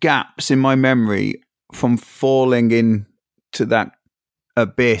gaps in my memory from falling into that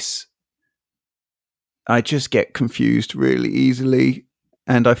abyss. I just get confused really easily,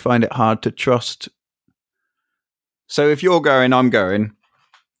 and I find it hard to trust. So if you're going, I'm going.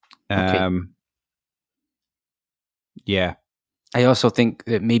 Okay. Yeah. I also think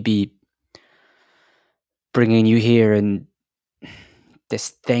that maybe bringing you here and this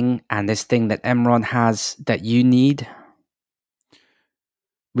thing that Emron has that you need...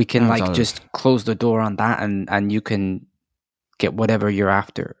 We can just close the door on that, and you can get whatever you're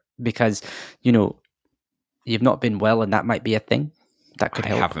after, because you've not been well, and that might be a thing that could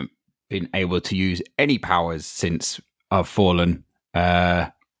help. I haven't been able to use any powers since I've fallen.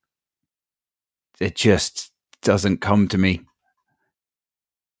 It just doesn't come to me.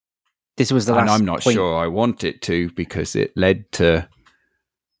 This was the last. And I'm not sure I want it to, because it led to.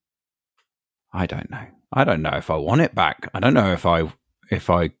 I don't know. I don't know if I want it back. I don't know if I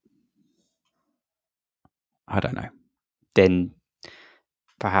don't know. Then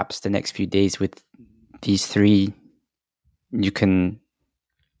perhaps the next few days with these three, you can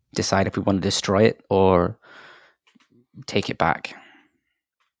decide if we want to destroy it or take it back.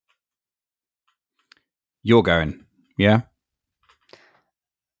 You're going, yeah?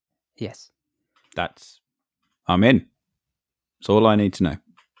 Yes. I'm in. That's all I need to know.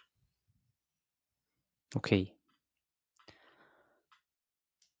 Okay.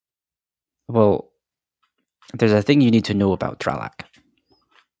 Well, there's a thing you need to know about Dralak.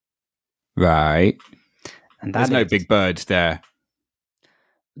 Right. And there's no big birds there.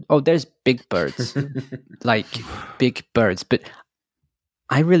 Oh, there's big birds. Big birds. But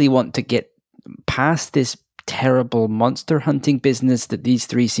I really want to get past this terrible monster hunting business that these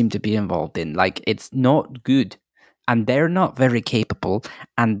three seem to be involved in. It's not good. And they're not very capable.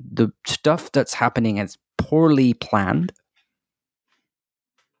 And the stuff that's happening is poorly planned.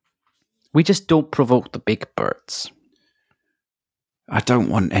 We just don't provoke the big birds. I don't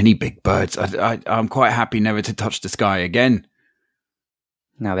want any big birds. I'm quite happy never to touch the sky again.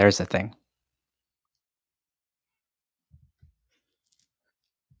 Now there's the thing.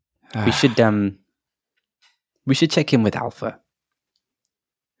 We should check in with Alpha.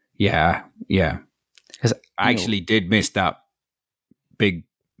 Yeah. Because I actually did miss that big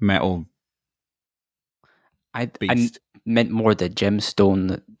metal beast. I meant more the gemstone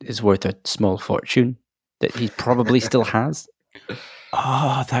that is worth a small fortune that he probably still has.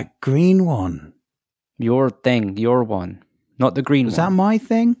 Oh, that green one. Your thing, your one. Not the green one. Was that my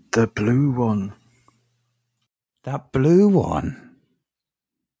thing? The blue one. That blue one.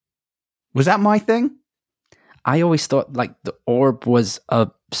 Was that my thing? I always thought the orb was a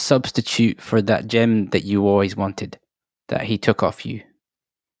substitute for that gem that you always wanted, that he took off you.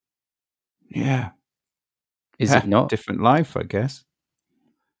 Yeah. Is it not? Different life, I guess.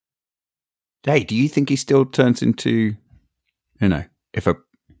 Hey, do you think he still turns into, if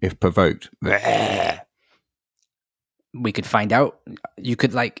provoked? We could find out. You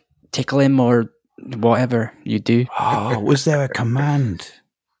could tickle him or whatever you do. Oh, was there a command?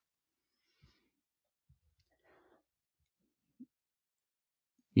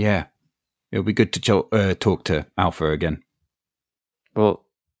 Yeah. It'll be good to talk to Alpha again. Well,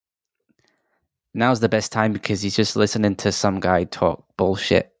 now's the best time because he's just listening to some guy talk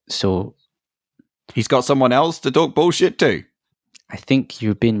bullshit. So he's got someone else to talk bullshit to. I think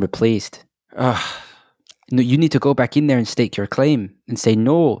you've been replaced. No, you need to go back in there and stake your claim and say,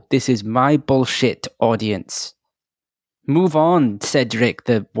 no, this is my bullshit audience. Move on, Cedric,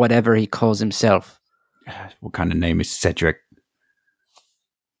 the whatever he calls himself. What kind of name is Cedric?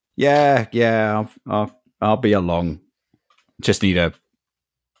 Yeah, I'll be along. Just need a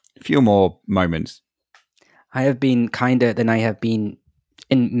few more moments. I have been kinder than I have been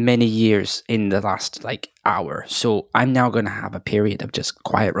in many years in the last hour. So I'm now going to have a period of just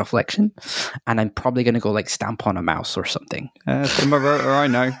quiet reflection, and I'm probably going to go stamp on a mouse or something. That's my rotor, I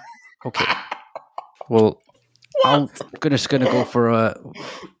know. Okay. Well, I'm just going to go for a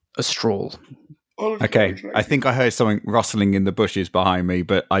stroll. Okay, I think I heard something rustling in the bushes behind me,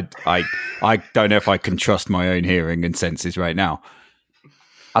 but I don't know if I can trust my own hearing and senses right now.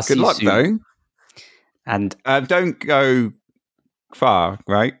 I'll Good luck, though. And don't go far,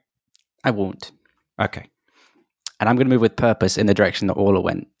 right? I won't. Okay. And I'm going to move with purpose in the direction that Orla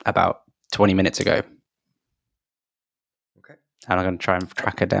went about 20 minutes ago. Okay. And I'm going to try and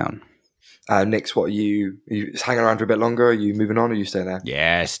track her down. Nix, what are you just hanging around for a bit longer? Are you moving on or are you staying there?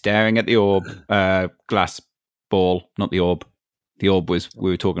 Yeah, staring at the orb, glass ball, not the orb. The orb we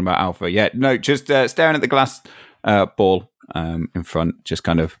were talking about Alpha. Yeah, no, just staring at the glass ball in front, just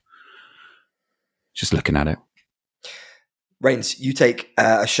kind of just looking at it. Rains, you take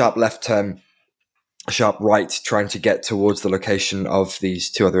a sharp left turn, a sharp right, trying to get towards the location of these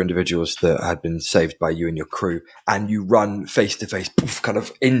two other individuals that had been saved by you and your crew, and you run face to face, kind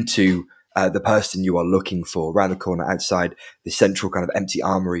of into the person you are looking for, around the corner outside the central kind of empty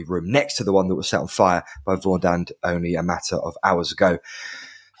armory room, next to the one that was set on fire by Vordand only a matter of hours ago.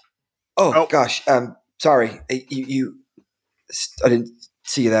 Oh. Gosh, sorry, I didn't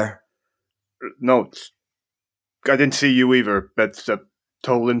see you there. No, I didn't see you either. That's a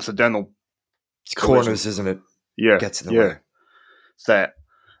total incidental. It's corners, isn't it? Yeah, gets in the way. It's that.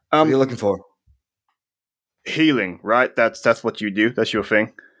 What are you looking for? Healing, right? That's what you do. That's your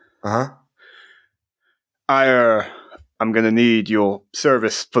thing. Uh-huh. I'm gonna need your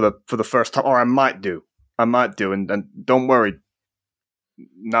service for the first time, or I might do, and don't worry.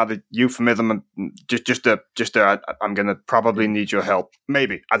 Not a euphemism, I'm gonna probably need your help.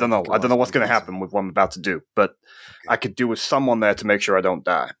 Maybe I don't know. I don't know what's gonna happen with what I'm about to do, but I could do with someone there to make sure I don't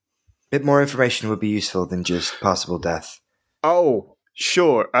die. Bit more information would be useful than just possible death. Oh,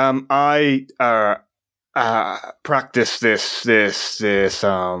 sure. I practice this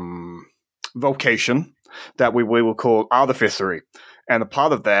vocation that we will call artificery, and a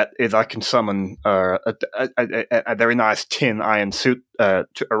part of that is I can summon a very nice tin iron suit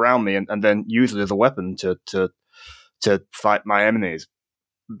around me, and then use it as a weapon to fight my enemies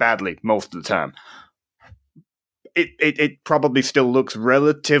badly most of the time. It probably still looks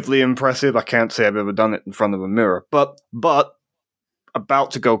relatively impressive. I can't say I've ever done it in front of a mirror, but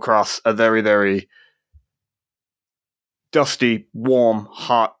about to go across a very, very dusty, warm,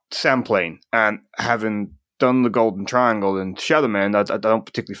 hot sandplane, and having done the Golden Triangle in Shadowman, I don't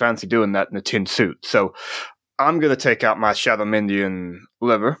particularly fancy doing that in a tin suit. So I'm going to take out my Shadowmandian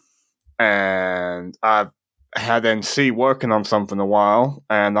liver, and I've had NC working on something a while,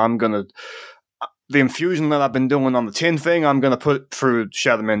 and I'm going to... The infusion that I've been doing on the tin thing, I'm going to put it through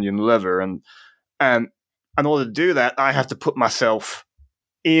Shadowmandian liver, and in order to do that, I have to put myself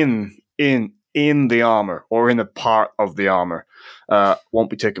in the armor, or in a part of the armor. Won't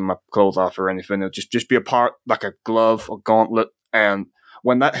be taking my clothes off or anything. It'll just be a part, like a glove or gauntlet. And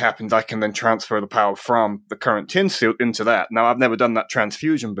when that happens, I can then transfer the power from the current tin suit into that. Now, I've never done that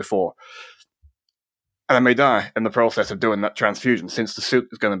transfusion before, and I may die in the process of doing that transfusion, since the suit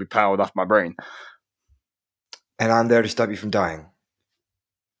is going to be powered off my brain. And I'm there to stop you from dying.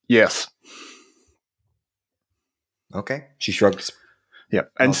 Yes. Okay. She shrugs. Yeah,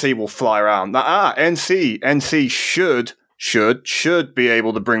 NC will fly around. NC should be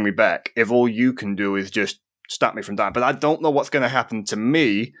able to bring me back if all you can do is just stop me from dying. But I don't know what's going to happen to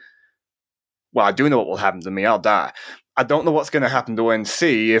me. Well, I do know what will happen to me. I'll die. I don't know what's going to happen to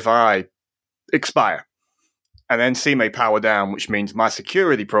NC if I expire. And NC may power down, which means my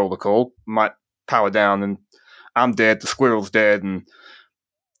security protocol might power down, and I'm dead, the squirrel's dead, and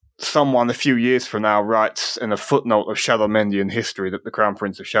someone a few years from now writes in a footnote of Shadowmendian history that the Crown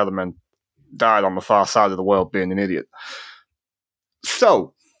Prince of Shadowmen died on the far side of the world being an idiot.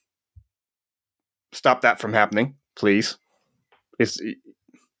 So, stop that from happening, please.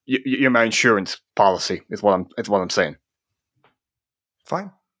 You're my insurance policy, is what I'm saying.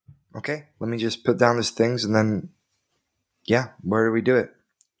 Fine. Okay. Let me just put down these things, and then, where do we do it?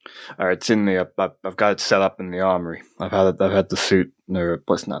 All right, it's in the. I've got it set up in the armory. I've had the suit. No,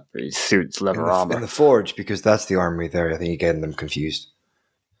 it's not really suit. It's leather armor. In the forge, because that's the armory there. I think you're getting them confused.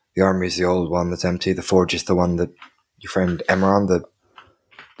 The armory is the old one that's empty. The forge is the one that your friend Emeron,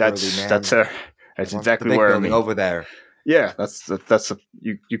 That's exactly the big where building over there. Yeah,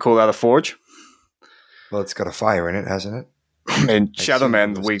 you call that a forge? Well, it's got a fire in it, hasn't it? In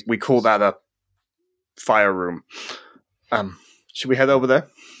Shadowmen, we call that a fire room. Should we head over there?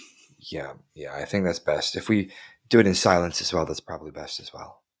 Yeah, I think that's best. If we do it in silence as well, that's probably best as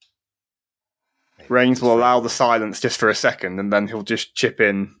well. Rains will allow the silence just for a second, and then he'll just chip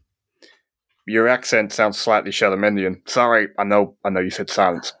in. Your accent sounds slightly Shadowmenian. Sorry, I know you said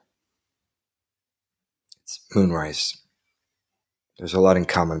silence. It's Moonrise. There's a lot in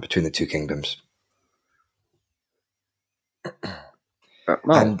common between the two kingdoms.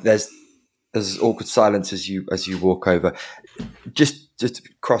 And there's awkward silence as you walk over. Just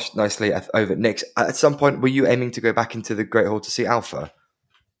cross nicely over. Nix, at some point, were you aiming to go back into the Great Hall to see Alpha?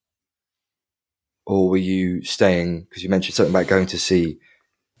 Or were you staying, because you mentioned something about going to see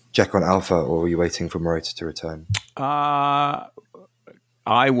Jekyll and Alpha, or were you waiting for Morita to return?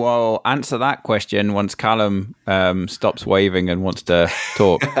 I will answer that question once Callum stops waving and wants to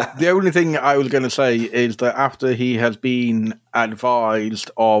talk. The only thing I was going to say is that after he has been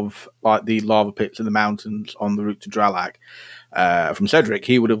advised of like the lava pits in the mountains on the route to Dralak from Cedric,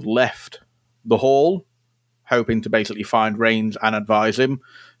 he would have left the hall, hoping to basically find Rains and advise him.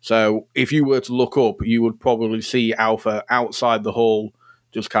 So if you were to look up, you would probably see Alpha outside the hall,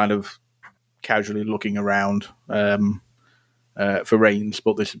 just kind of casually looking around for Rains,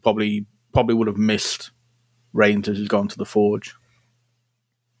 but this probably would have missed Rains as he's gone to the forge.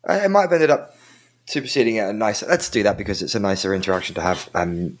 It might have ended up superseding it a nicer. Let's do that because it's a nicer interaction to have.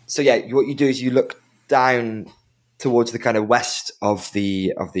 So yeah, what you do is you look down towards the kind of west of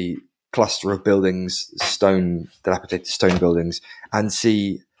the cluster of buildings, dilapidated stone buildings, and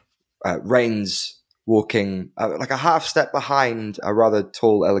see Rains walking like a half step behind a rather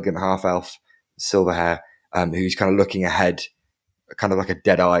tall, elegant half elf, silver hair, who's kind of looking ahead, kind of like a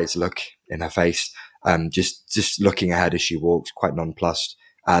dead eyes look in her face, just looking ahead as she walks, quite nonplussed.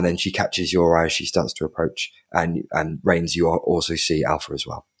 And then she catches your eye as she starts to approach, and Rains, you also see Alpha as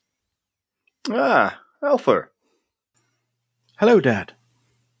well. Ah, Alpha. Hello, Dad.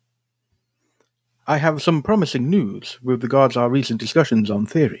 I have some promising news with regards to our recent discussions on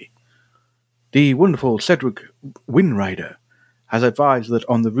theory. The wonderful Cedric Windrider has advised that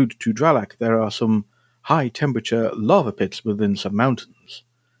on the route to Dralak there are some high-temperature lava pits within some mountains.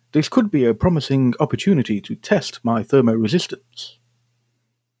 This could be a promising opportunity to test my thermo-resistance.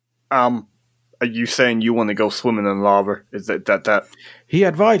 Are you saying you want to go swimming in lava? Is that? He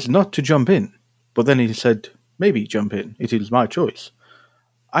advised not to jump in, but then he said, maybe jump in. It is my choice.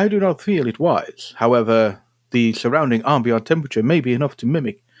 I do not feel it wise. However, the surrounding ambient temperature may be enough to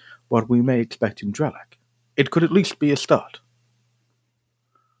mimic what we may expect in Dralak. It could at least be a start.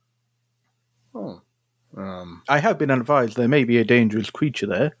 Oh. I have been advised there may be a dangerous creature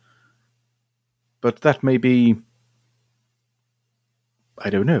there, but that may be, I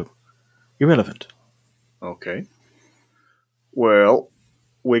don't know, irrelevant. Okay. Well,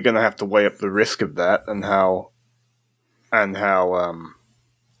 we're going to have to weigh up the risk of that and how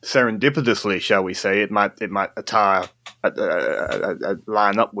serendipitously, shall we say, it might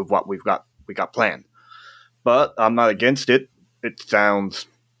line up with what we got planned. But I'm not against it. It sounds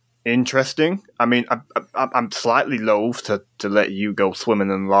interesting. I mean, I'm slightly loath to let you go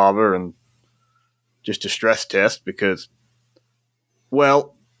swimming in lava and just a stress test because,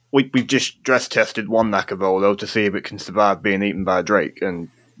 well, we've just stress tested one Nakavolo to see if it can survive being eaten by a drake, and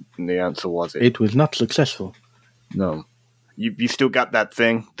the answer was It was not successful. No. You still got that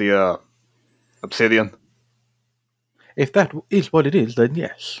thing, the obsidian? If that is what it is, then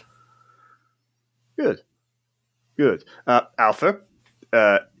yes. Good. Alpha,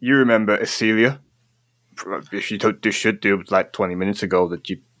 you remember Acelia? You should do it like 20 minutes ago that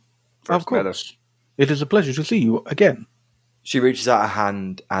you first met her. It is a pleasure to see you again. She reaches out a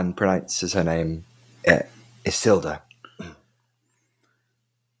hand and pronounces her name, Isilda.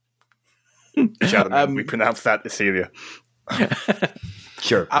 Shadowman, we pronounce that Acelia.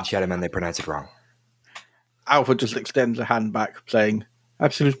 Sure, in Shadowman they pronounce it wrong. Alpha just extends a hand back, saying,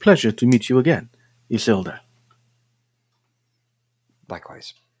 absolute pleasure to meet you again, Isilda.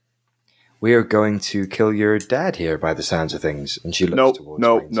 Likewise. We are going to kill your dad here by the sounds of things. And she looks towards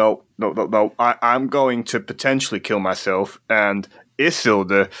Rains. No. I'm going to potentially kill myself, and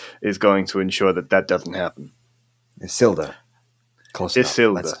Isilda is going to ensure that doesn't happen. Isilda. Close enough.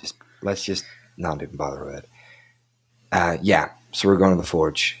 Isilda. Let's just not even bother with it. Yeah, so we're going to the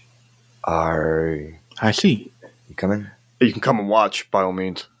forge. I see. You coming? You can come and watch, by all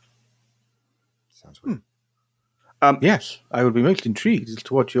means. Sounds good. Yes, I would be most intrigued as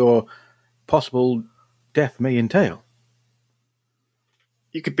to what your possible death may entail.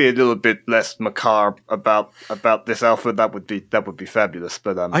 you could be a little bit less macabre about this, Alpha, that would be fabulous.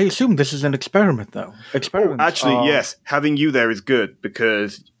 But I assume this is an experiment, though. Experiments actually, yes, having you there is good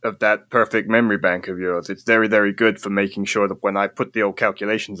because of that perfect memory bank of yours. It's very, very good for making sure that when I put the old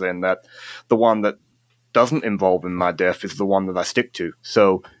calculations in, that the one that doesn't involve in my death is the one that I stick to.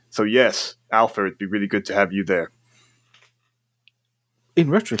 So yes, Alpha, it'd be really good to have you there. In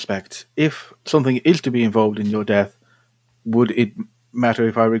retrospect, if something is to be involved in your death, would it matter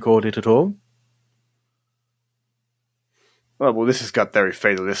if I record it at all? Well, this has got very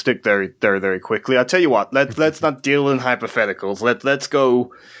fatalistic, very, very, very quickly. I tell you what, let's not deal in hypotheticals. Let's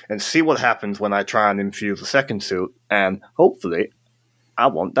go and see what happens when I try and infuse a second suit, and hopefully, I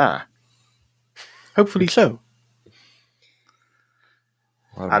won't die. Hopefully so.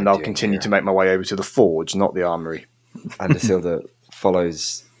 And I'll continue to make my way over to the forge, not the armory. And Isilda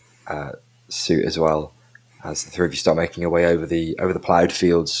follows suit as well, as the three of you start making your way over the ploughed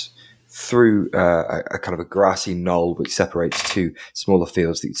fields through a kind of a grassy knoll which separates two smaller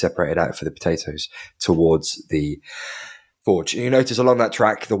fields that you separated out for the potatoes towards the forge. And you notice along that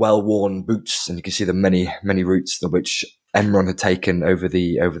track the well-worn boots, and you can see the many routes which Emron had taken over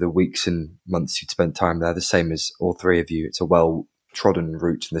the weeks and months you'd spent time there. The same as all three of you. It's a well-trodden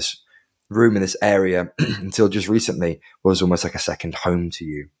route, and this room in this area until just recently was almost like a second home to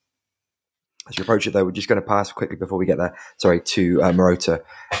you. As you approach it, though, we're just going to pass quickly before we get there. Sorry, to Marota,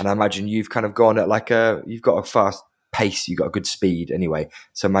 and I imagine you've kind of gone at you've got a fast pace, you've got a good speed anyway.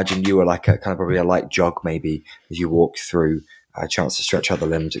 So imagine you were like a kind of probably a light jog maybe as you walk through, a chance to stretch out the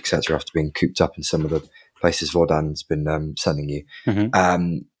limbs, etc. After being cooped up in some of the places Vordan's been sending you.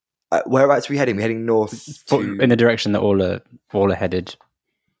 Mm-hmm. Whereabouts are we heading? We're heading north in the direction that all are headed.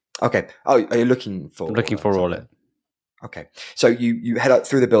 Okay. Oh, are you looking for? I'm looking for Orla. Okay, so you head up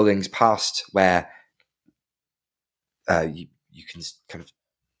through the buildings past where you can kind of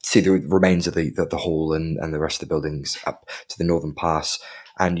see the remains of the hall and the rest of the buildings up to the northern pass,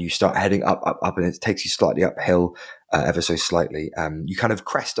 and you start heading up, and it takes you slightly uphill, ever so slightly. You kind of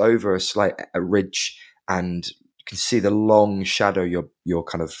crest over a ridge, and you can see the long shadow your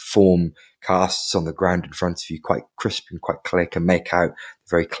kind of form casts on the ground in front of you, quite crisp and quite clear. Can make out the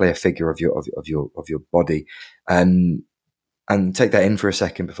very clear figure of your body. And take that in for a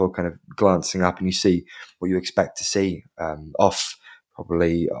second before kind of glancing up, and you see what you expect to see off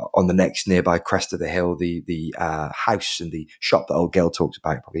probably on the next nearby crest of the hill, the house and the shop that old Gail talked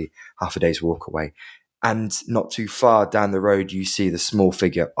about, probably half a day's walk away. And not too far down the road, you see the small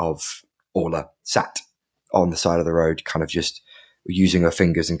figure of Orla sat on the side of the road, kind of just using her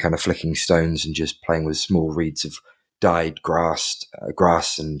fingers and kind of flicking stones and just playing with small reeds of dyed grass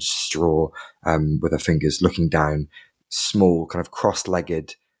and straw with her fingers, looking down. Small, kind of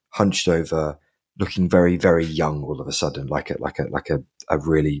cross-legged, hunched over, looking very, very young all of a sudden, like a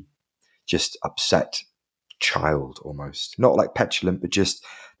really just upset child almost. Not like petulant, but just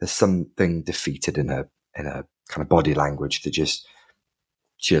there's something defeated in her kind of body language that just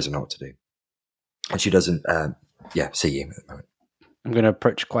she doesn't know what to do, and she doesn't see you at the moment. I'm going to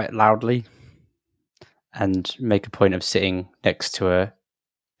approach quite loudly and make a point of sitting next to her,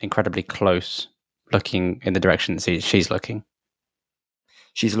 incredibly close, looking in the direction that she's looking.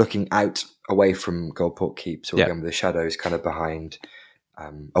 She's looking out away from Goldport Keep, so again with the shadows kind of behind,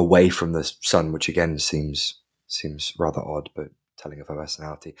 away from the sun, which again seems rather odd, but telling of her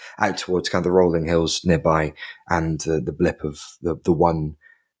personality. Out towards kind of the rolling hills nearby, and the blip of the one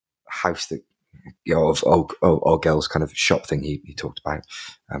house that of Orgel's kind of shop thing he talked about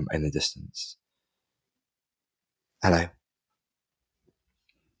in the distance. Hello,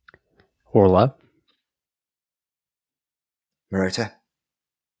 Orla. Marota.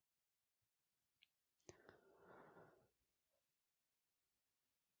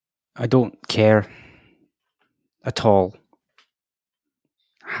 I don't care at all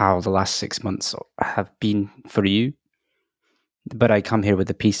how the last 6 months have been for you, but I come here with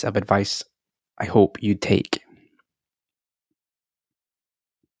a piece of advice I hope you take.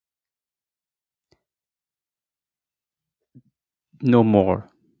 No more.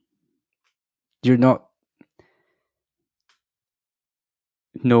 You're not...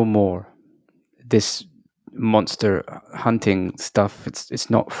 No more. This monster hunting stuff, it's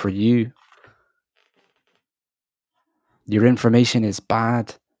not for you. Your information is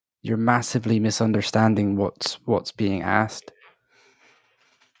bad. You're massively misunderstanding what's being asked.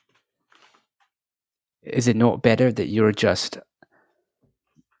 Is it not better that you're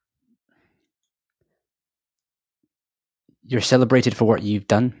celebrated for what you've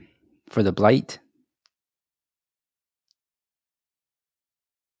done for the Blight?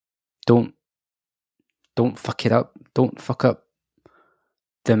 Don't fuck it up. Don't fuck up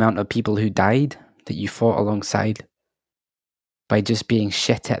the amount of people who died that you fought alongside by just being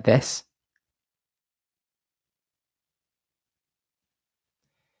shit at this?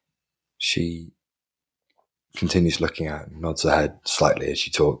 She continues looking at and nods her head slightly as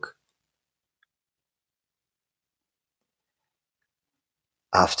you talk.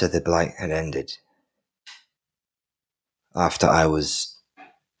 After the blight had ended, after I was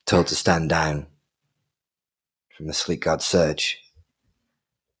told to stand down from the Sleep Guard surge,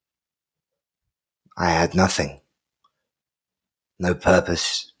 I had nothing. No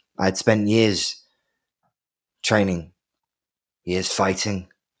purpose. I'd spent years training, years fighting,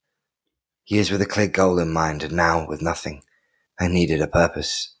 years with a clear goal in mind, and now with nothing. I needed a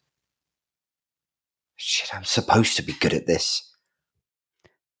purpose. Shit, I'm supposed to be good at this.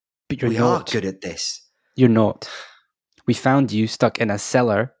 But you're We not. are good at this. You're not. We found you stuck in a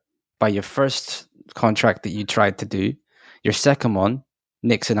cellar by your first contract that you tried to do. Your second one,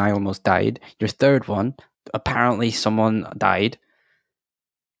 Nix and I almost died. Your third one, apparently someone died.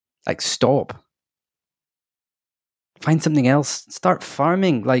 Like, stop. Find something else. Start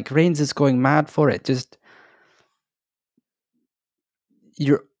farming. Like, Reigns is going mad for it. Just...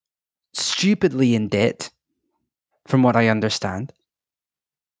 You're stupidly in debt, from what I understand.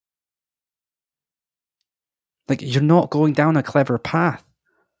 Like, you're not going down a clever path.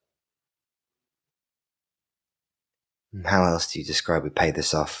 How else do you describe we pay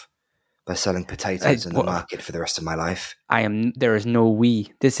this off? By selling potatoes in the market for the rest of my life? There is no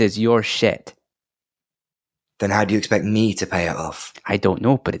we. This is your shit. Then how do you expect me to pay it off? I don't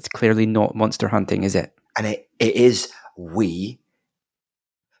know, but it's clearly not monster hunting, is it? And it is we,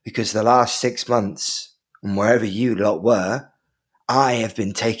 because the last 6 months, and wherever you lot were, I have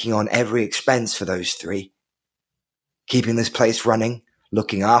been taking on every expense for those 3. Keeping this place running,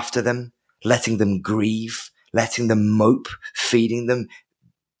 looking after them, letting them grieve, letting them mope, feeding them,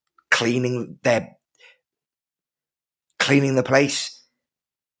 cleaning the place,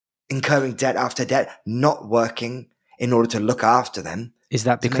 incurring debt after debt, not working in order to look after them. Is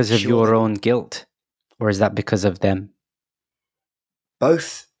that because of your own guilt? Or is that because of them?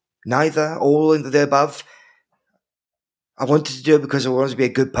 Both. Neither. All of the above. I wanted to do it because I wanted to be a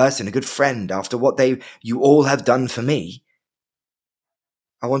good person, a good friend. After what you all have done for me,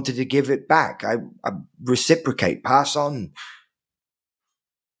 I wanted to give it back. I reciprocate, pass on.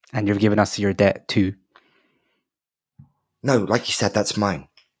 And you've given us your debt too. No, like you said, that's mine.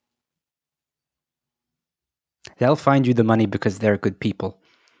 They'll find you the money because they're good people.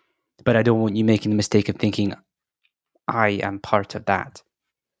 But I don't want you making the mistake of thinking, I am part of that.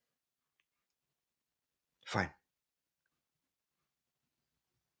 Fine.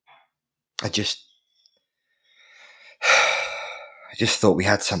 I just thought we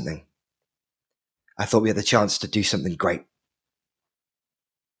had something. I thought we had the chance to do something great.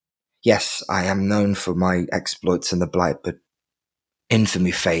 Yes, I am known for my exploits in the Blight, but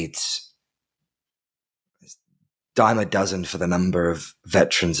infamy fades. Dime a dozen for the number of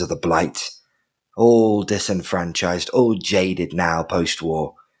veterans of the Blight, all disenfranchised, all jaded now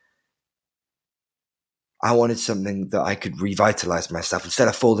post-war. I wanted something that I could revitalize myself instead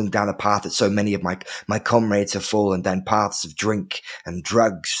of falling down a path that so many of my comrades have fallen down, paths of drink and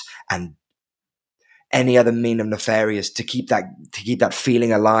drugs and any other mean of nefarious to keep that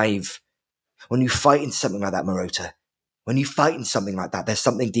feeling alive. When you fight in something like that, Marota, when you fight in something like that, there's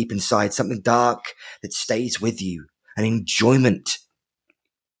something deep inside, something dark that stays with you, an enjoyment,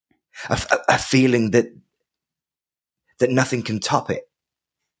 a feeling that nothing can top it.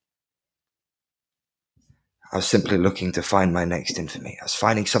 I was simply looking to find my next infamy. I was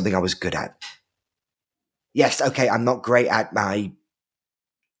finding something I was good at. Yes, okay, I'm not great at my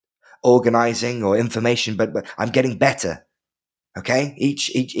organizing or information, but I'm getting better. Okay?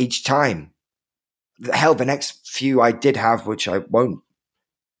 Each time. Hell, the next few I did have, which I won't,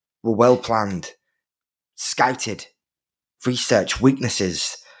 were well planned, scouted, research,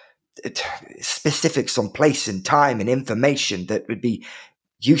 weaknesses, specifics on place and time and information that would be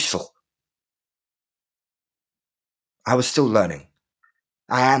useful. I was still learning.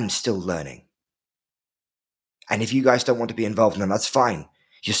 I am still learning. And if you guys don't want to be involved in them, that's fine.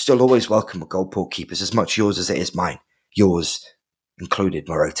 You're still always welcome at Goldport Keepers, as much yours as it is mine. Yours included,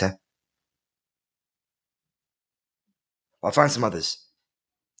 Marota. I'll find some others.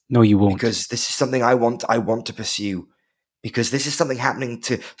 No, you won't. Because this is something I want to pursue. Because this is something happening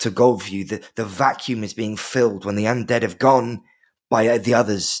to Goldview. The vacuum is being filled when the undead have gone by the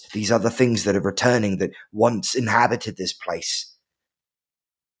others, these other things that are returning that once inhabited this place.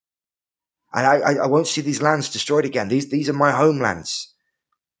 And I won't see these lands destroyed again. These are my homelands.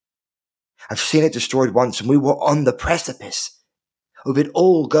 I've seen it destroyed once, and we were on the precipice of it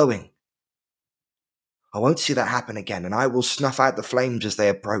all going. I won't see that happen again, and I will snuff out the flames as they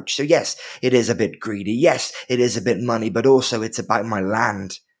approach. So yes, it is a bit greedy. Yes, it is a bit money, but also it's about my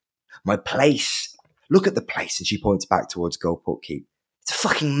land, my place. Look at the place, and she points back towards Goldport Keep. It's a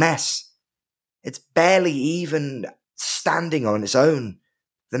fucking mess. It's barely even standing on its own.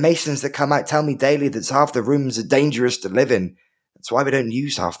 The masons that come out tell me daily that half the rooms are dangerous to live in. That's why we don't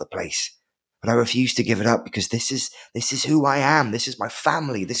use half the place. But I refuse to give it up because this is who I am. This is my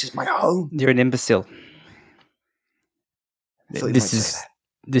family. This is my home. You're an imbecile. This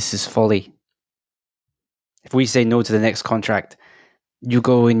is folly. If we say no to the next contract, you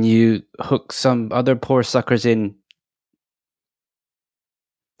go and you hook some other poor suckers in.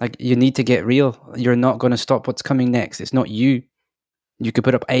 Like, you need to get real. You're not going to stop what's coming next. It's not you. You could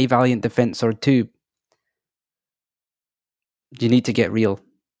put up a valiant defense or two. You need to get real.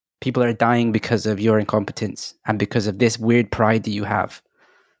 People are dying because of your incompetence and because of this weird pride that you have.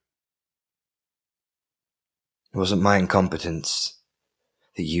 It wasn't my incompetence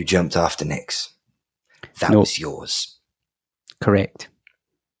that you jumped after Nyx. That No. was yours. Correct.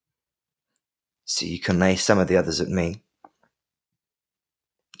 So you can lay some of the others at me.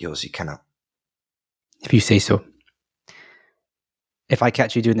 Yours you cannot. If you say so. If I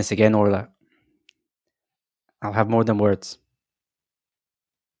catch you doing this again, Orla, I'll have more than words.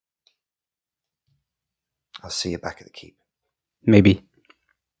 I'll see you back at the keep. Maybe.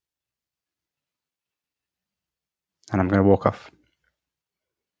 And I'm going to walk off.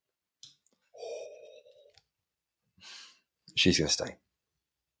 She's going to stay.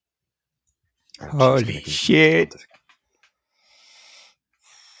 Holy shit.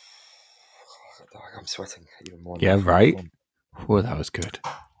 I'm sweating even more. Yeah, right? Oh, that was good.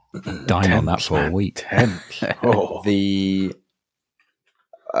 Dying on that for a week. Oh. The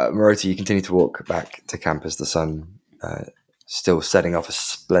Marotta, you continue to walk back to camp as the sun still setting off a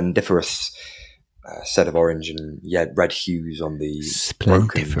splendiferous set of orange and red hues on the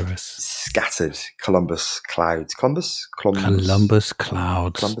broken, scattered Columbus clouds. Columbus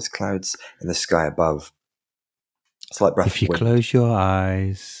clouds in the sky above. It's like breath If you of wind. close your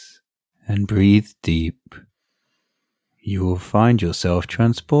eyes and breathe deep, you will find yourself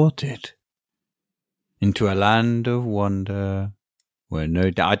transported into a land of wonder where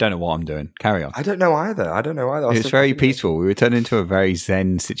I don't know what I'm doing. Carry on. I don't know either. It's very peaceful. We were turned into a very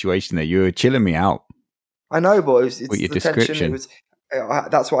zen situation there. You were chilling me out. I know, but it's With your the tension. description.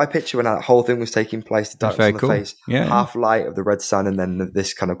 That's what I picture when that whole thing was taking place. The That's darkness very on the cool. face, Yeah. half light of the red sun, and then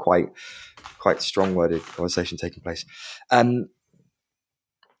this kind of quite strong-worded conversation taking place. I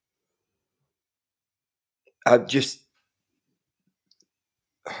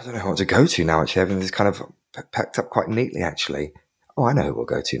don't know what to go to now. Actually, everything's kind of packed up quite neatly. Actually, I know who we'll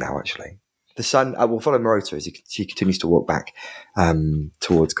go to now. Actually, the sun. I will follow Marotta as she continues to walk back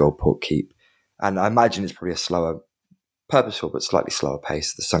towards Goldport Keep, and I imagine it's probably a slower, purposeful but slightly slower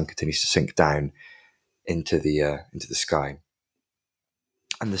pace. The sun continues to sink down into the sky,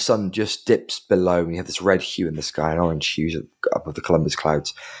 and the sun just dips below, and you have this red hue in the sky and orange hues above the Columbus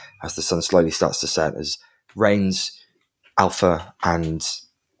clouds as the sun slowly starts to set. As Rains, Alpha, and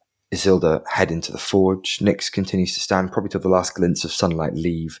Isilda head into the forge. Nyx continues to stand, probably till the last glints of sunlight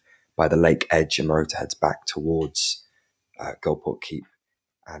leave by the lake edge, and Marotta heads back towards Goldport Keep,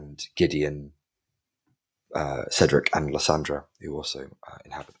 and Gideon, Cedric, and Lysandra, who also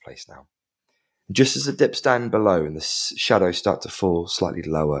inhabit the place now. Just as it dips down below and the shadows start to fall slightly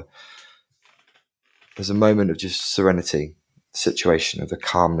lower, there's a moment of just serenity, the situation of the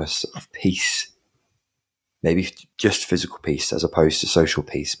calmness of peace. Maybe just physical peace as opposed to social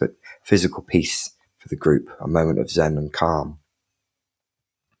peace, but physical peace for the group, a moment of zen and calm.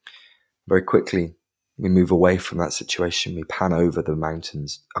 Very quickly, we move away from that situation. We pan over the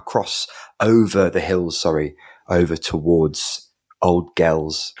mountains, over the hills, over towards Old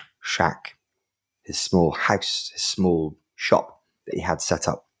Gel's shack, his small house, his small shop that he had set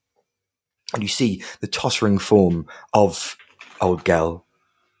up. And you see the tottering form of Old Gel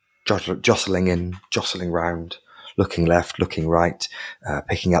jostling in, jostling round, looking left, looking right,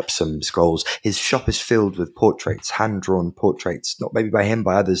 picking up some scrolls. His shop is filled with portraits, hand-drawn portraits, not maybe by him,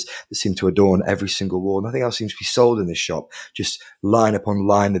 by others, that seem to adorn every single wall. Nothing else seems to be sold in this shop, just line upon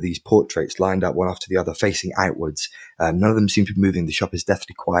line of these portraits, lined up one after the other, facing outwards. None of them seem to be moving. The shop is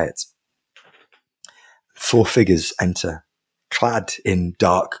deathly quiet. 4 figures enter, clad in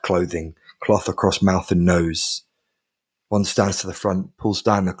dark clothing, cloth across mouth and nose. One stands to the front, pulls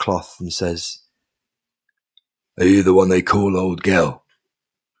down the cloth and says, "Are you the one they call Old Gel?"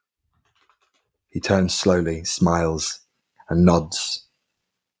 He turns slowly, smiles, and nods.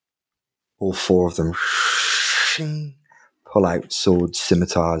 All 4 of them pull out swords,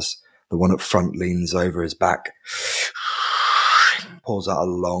 scimitars. The one up front leans over his back, pulls out a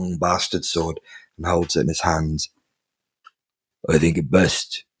long bastard sword and holds it in his hands. I think it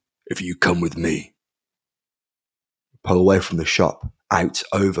best if you come with me. Pull away from the shop, out,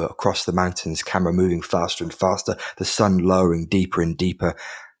 over, across the mountains, camera moving faster and faster, the sun lowering deeper and deeper,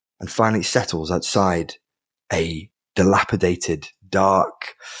 and finally settles outside a dilapidated,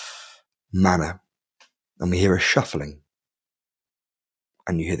 dark manor. And we hear a shuffling.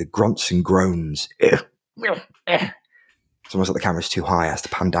 And you hear the grunts and groans. It's almost like the camera's too high. It has to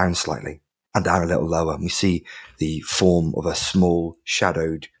pan down slightly and down a little lower. And we see the form of a small,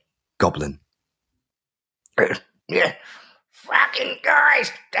 shadowed goblin. Fucking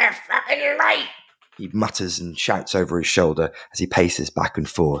guys, they're fucking late. He mutters and shouts over his shoulder as he paces back and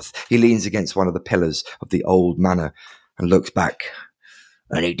forth. He leans against one of the pillars of the old manor and looks back.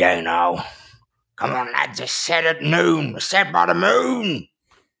 Any day now. Come on, lads, it's set at noon. It's set by the moon.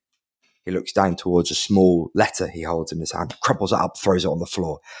 He looks down towards a small letter he holds in his hand, crumples it up, throws it on the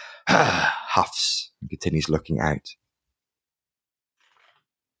floor, huffs, and continues looking out.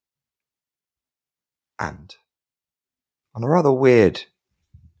 And on a rather weird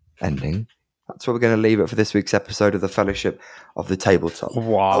ending, that's where we're going to leave it for this week's episode of the Fellowship of the Tabletop.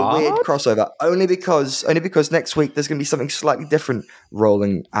 What? A weird crossover, only because next week there's going to be something slightly different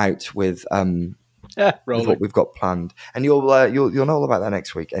rolling out with what we've got planned, and you'll know all about that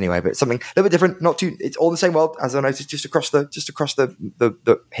next week anyway. But something a little bit different, not too. It's all in the same world, as I noticed, just across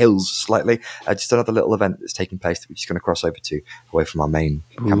the hills slightly. Just another little event that's taking place that we're just going to cross over to, away from our main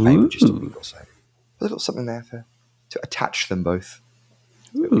campaign, for just a week or so. A little something there to attach them both.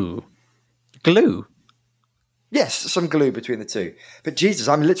 Ooh. Glue. Yes, some glue between the two. But Jesus,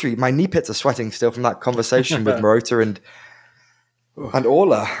 I'm literally, my knee pits are sweating still from that conversation with Marota and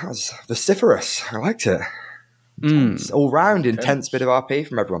Orla. It was vociferous. I liked it. All round intense bit of RP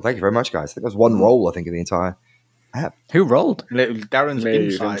from everyone. Thank you very much, guys. I think there was one roll, in the entire app. Who rolled? Darren's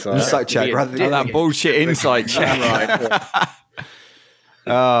insight. Insight check. Rather than that bullshit insight check. Right.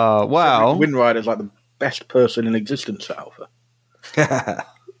 Oh, wow. Windrider's like the best person in existence at Alpha.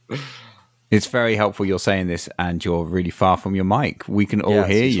 It's very helpful you're saying this and you're really far from your mic. We can all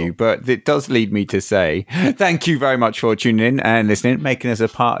hear you, but it does lead me to say thank you very much for tuning in and listening, making us a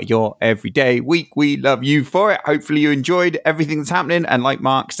part of your everyday week. We love you for it. Hopefully you enjoyed everything that's happening. And like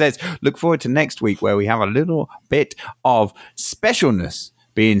Mark says, look forward to next week where we have a little bit of specialness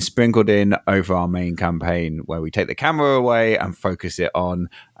being sprinkled in over our main campaign, where we take the camera away and focus it on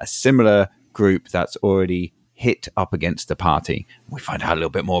a similar group that's already hit up against the party. We find out a little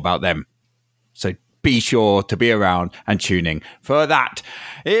bit more about them. So be sure to be around and tuning for that.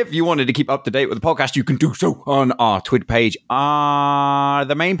 If you wanted to keep up to date with the podcast, you can do so on our Twitter page.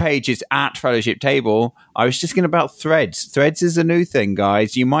 The main page is at Fellowship Table. I was just thinking about Threads. Threads is a new thing,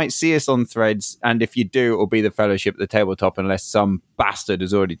 guys. You might see us on Threads, and if you do, it will be the Fellowship at the Tabletop, unless some bastard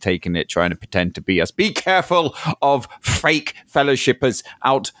has already taken it trying to pretend to be us. Be careful of fake fellowshippers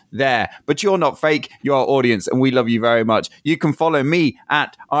out there. But you're not fake. You're our audience, and we love you very much. You can follow me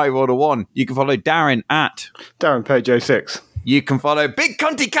at iRoller1. You can follow Darren at Darren Page 06. You can follow Big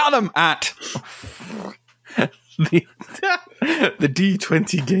Cunty Callum at the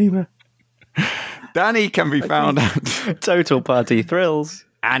D20 Gamer. Danny can be found at Total Party Thrills.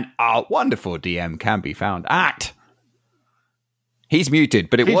 And our wonderful DM can be found at... He's muted,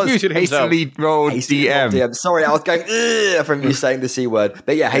 but it was hastily rolled DM. Sorry, I was going from you saying the C word.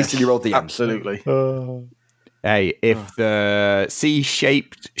 But yeah, hastily rolled DM. Absolutely. Hey, if the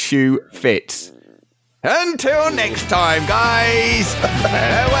C-shaped shoe fits. Until next time, guys.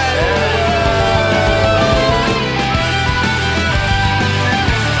 Farewell.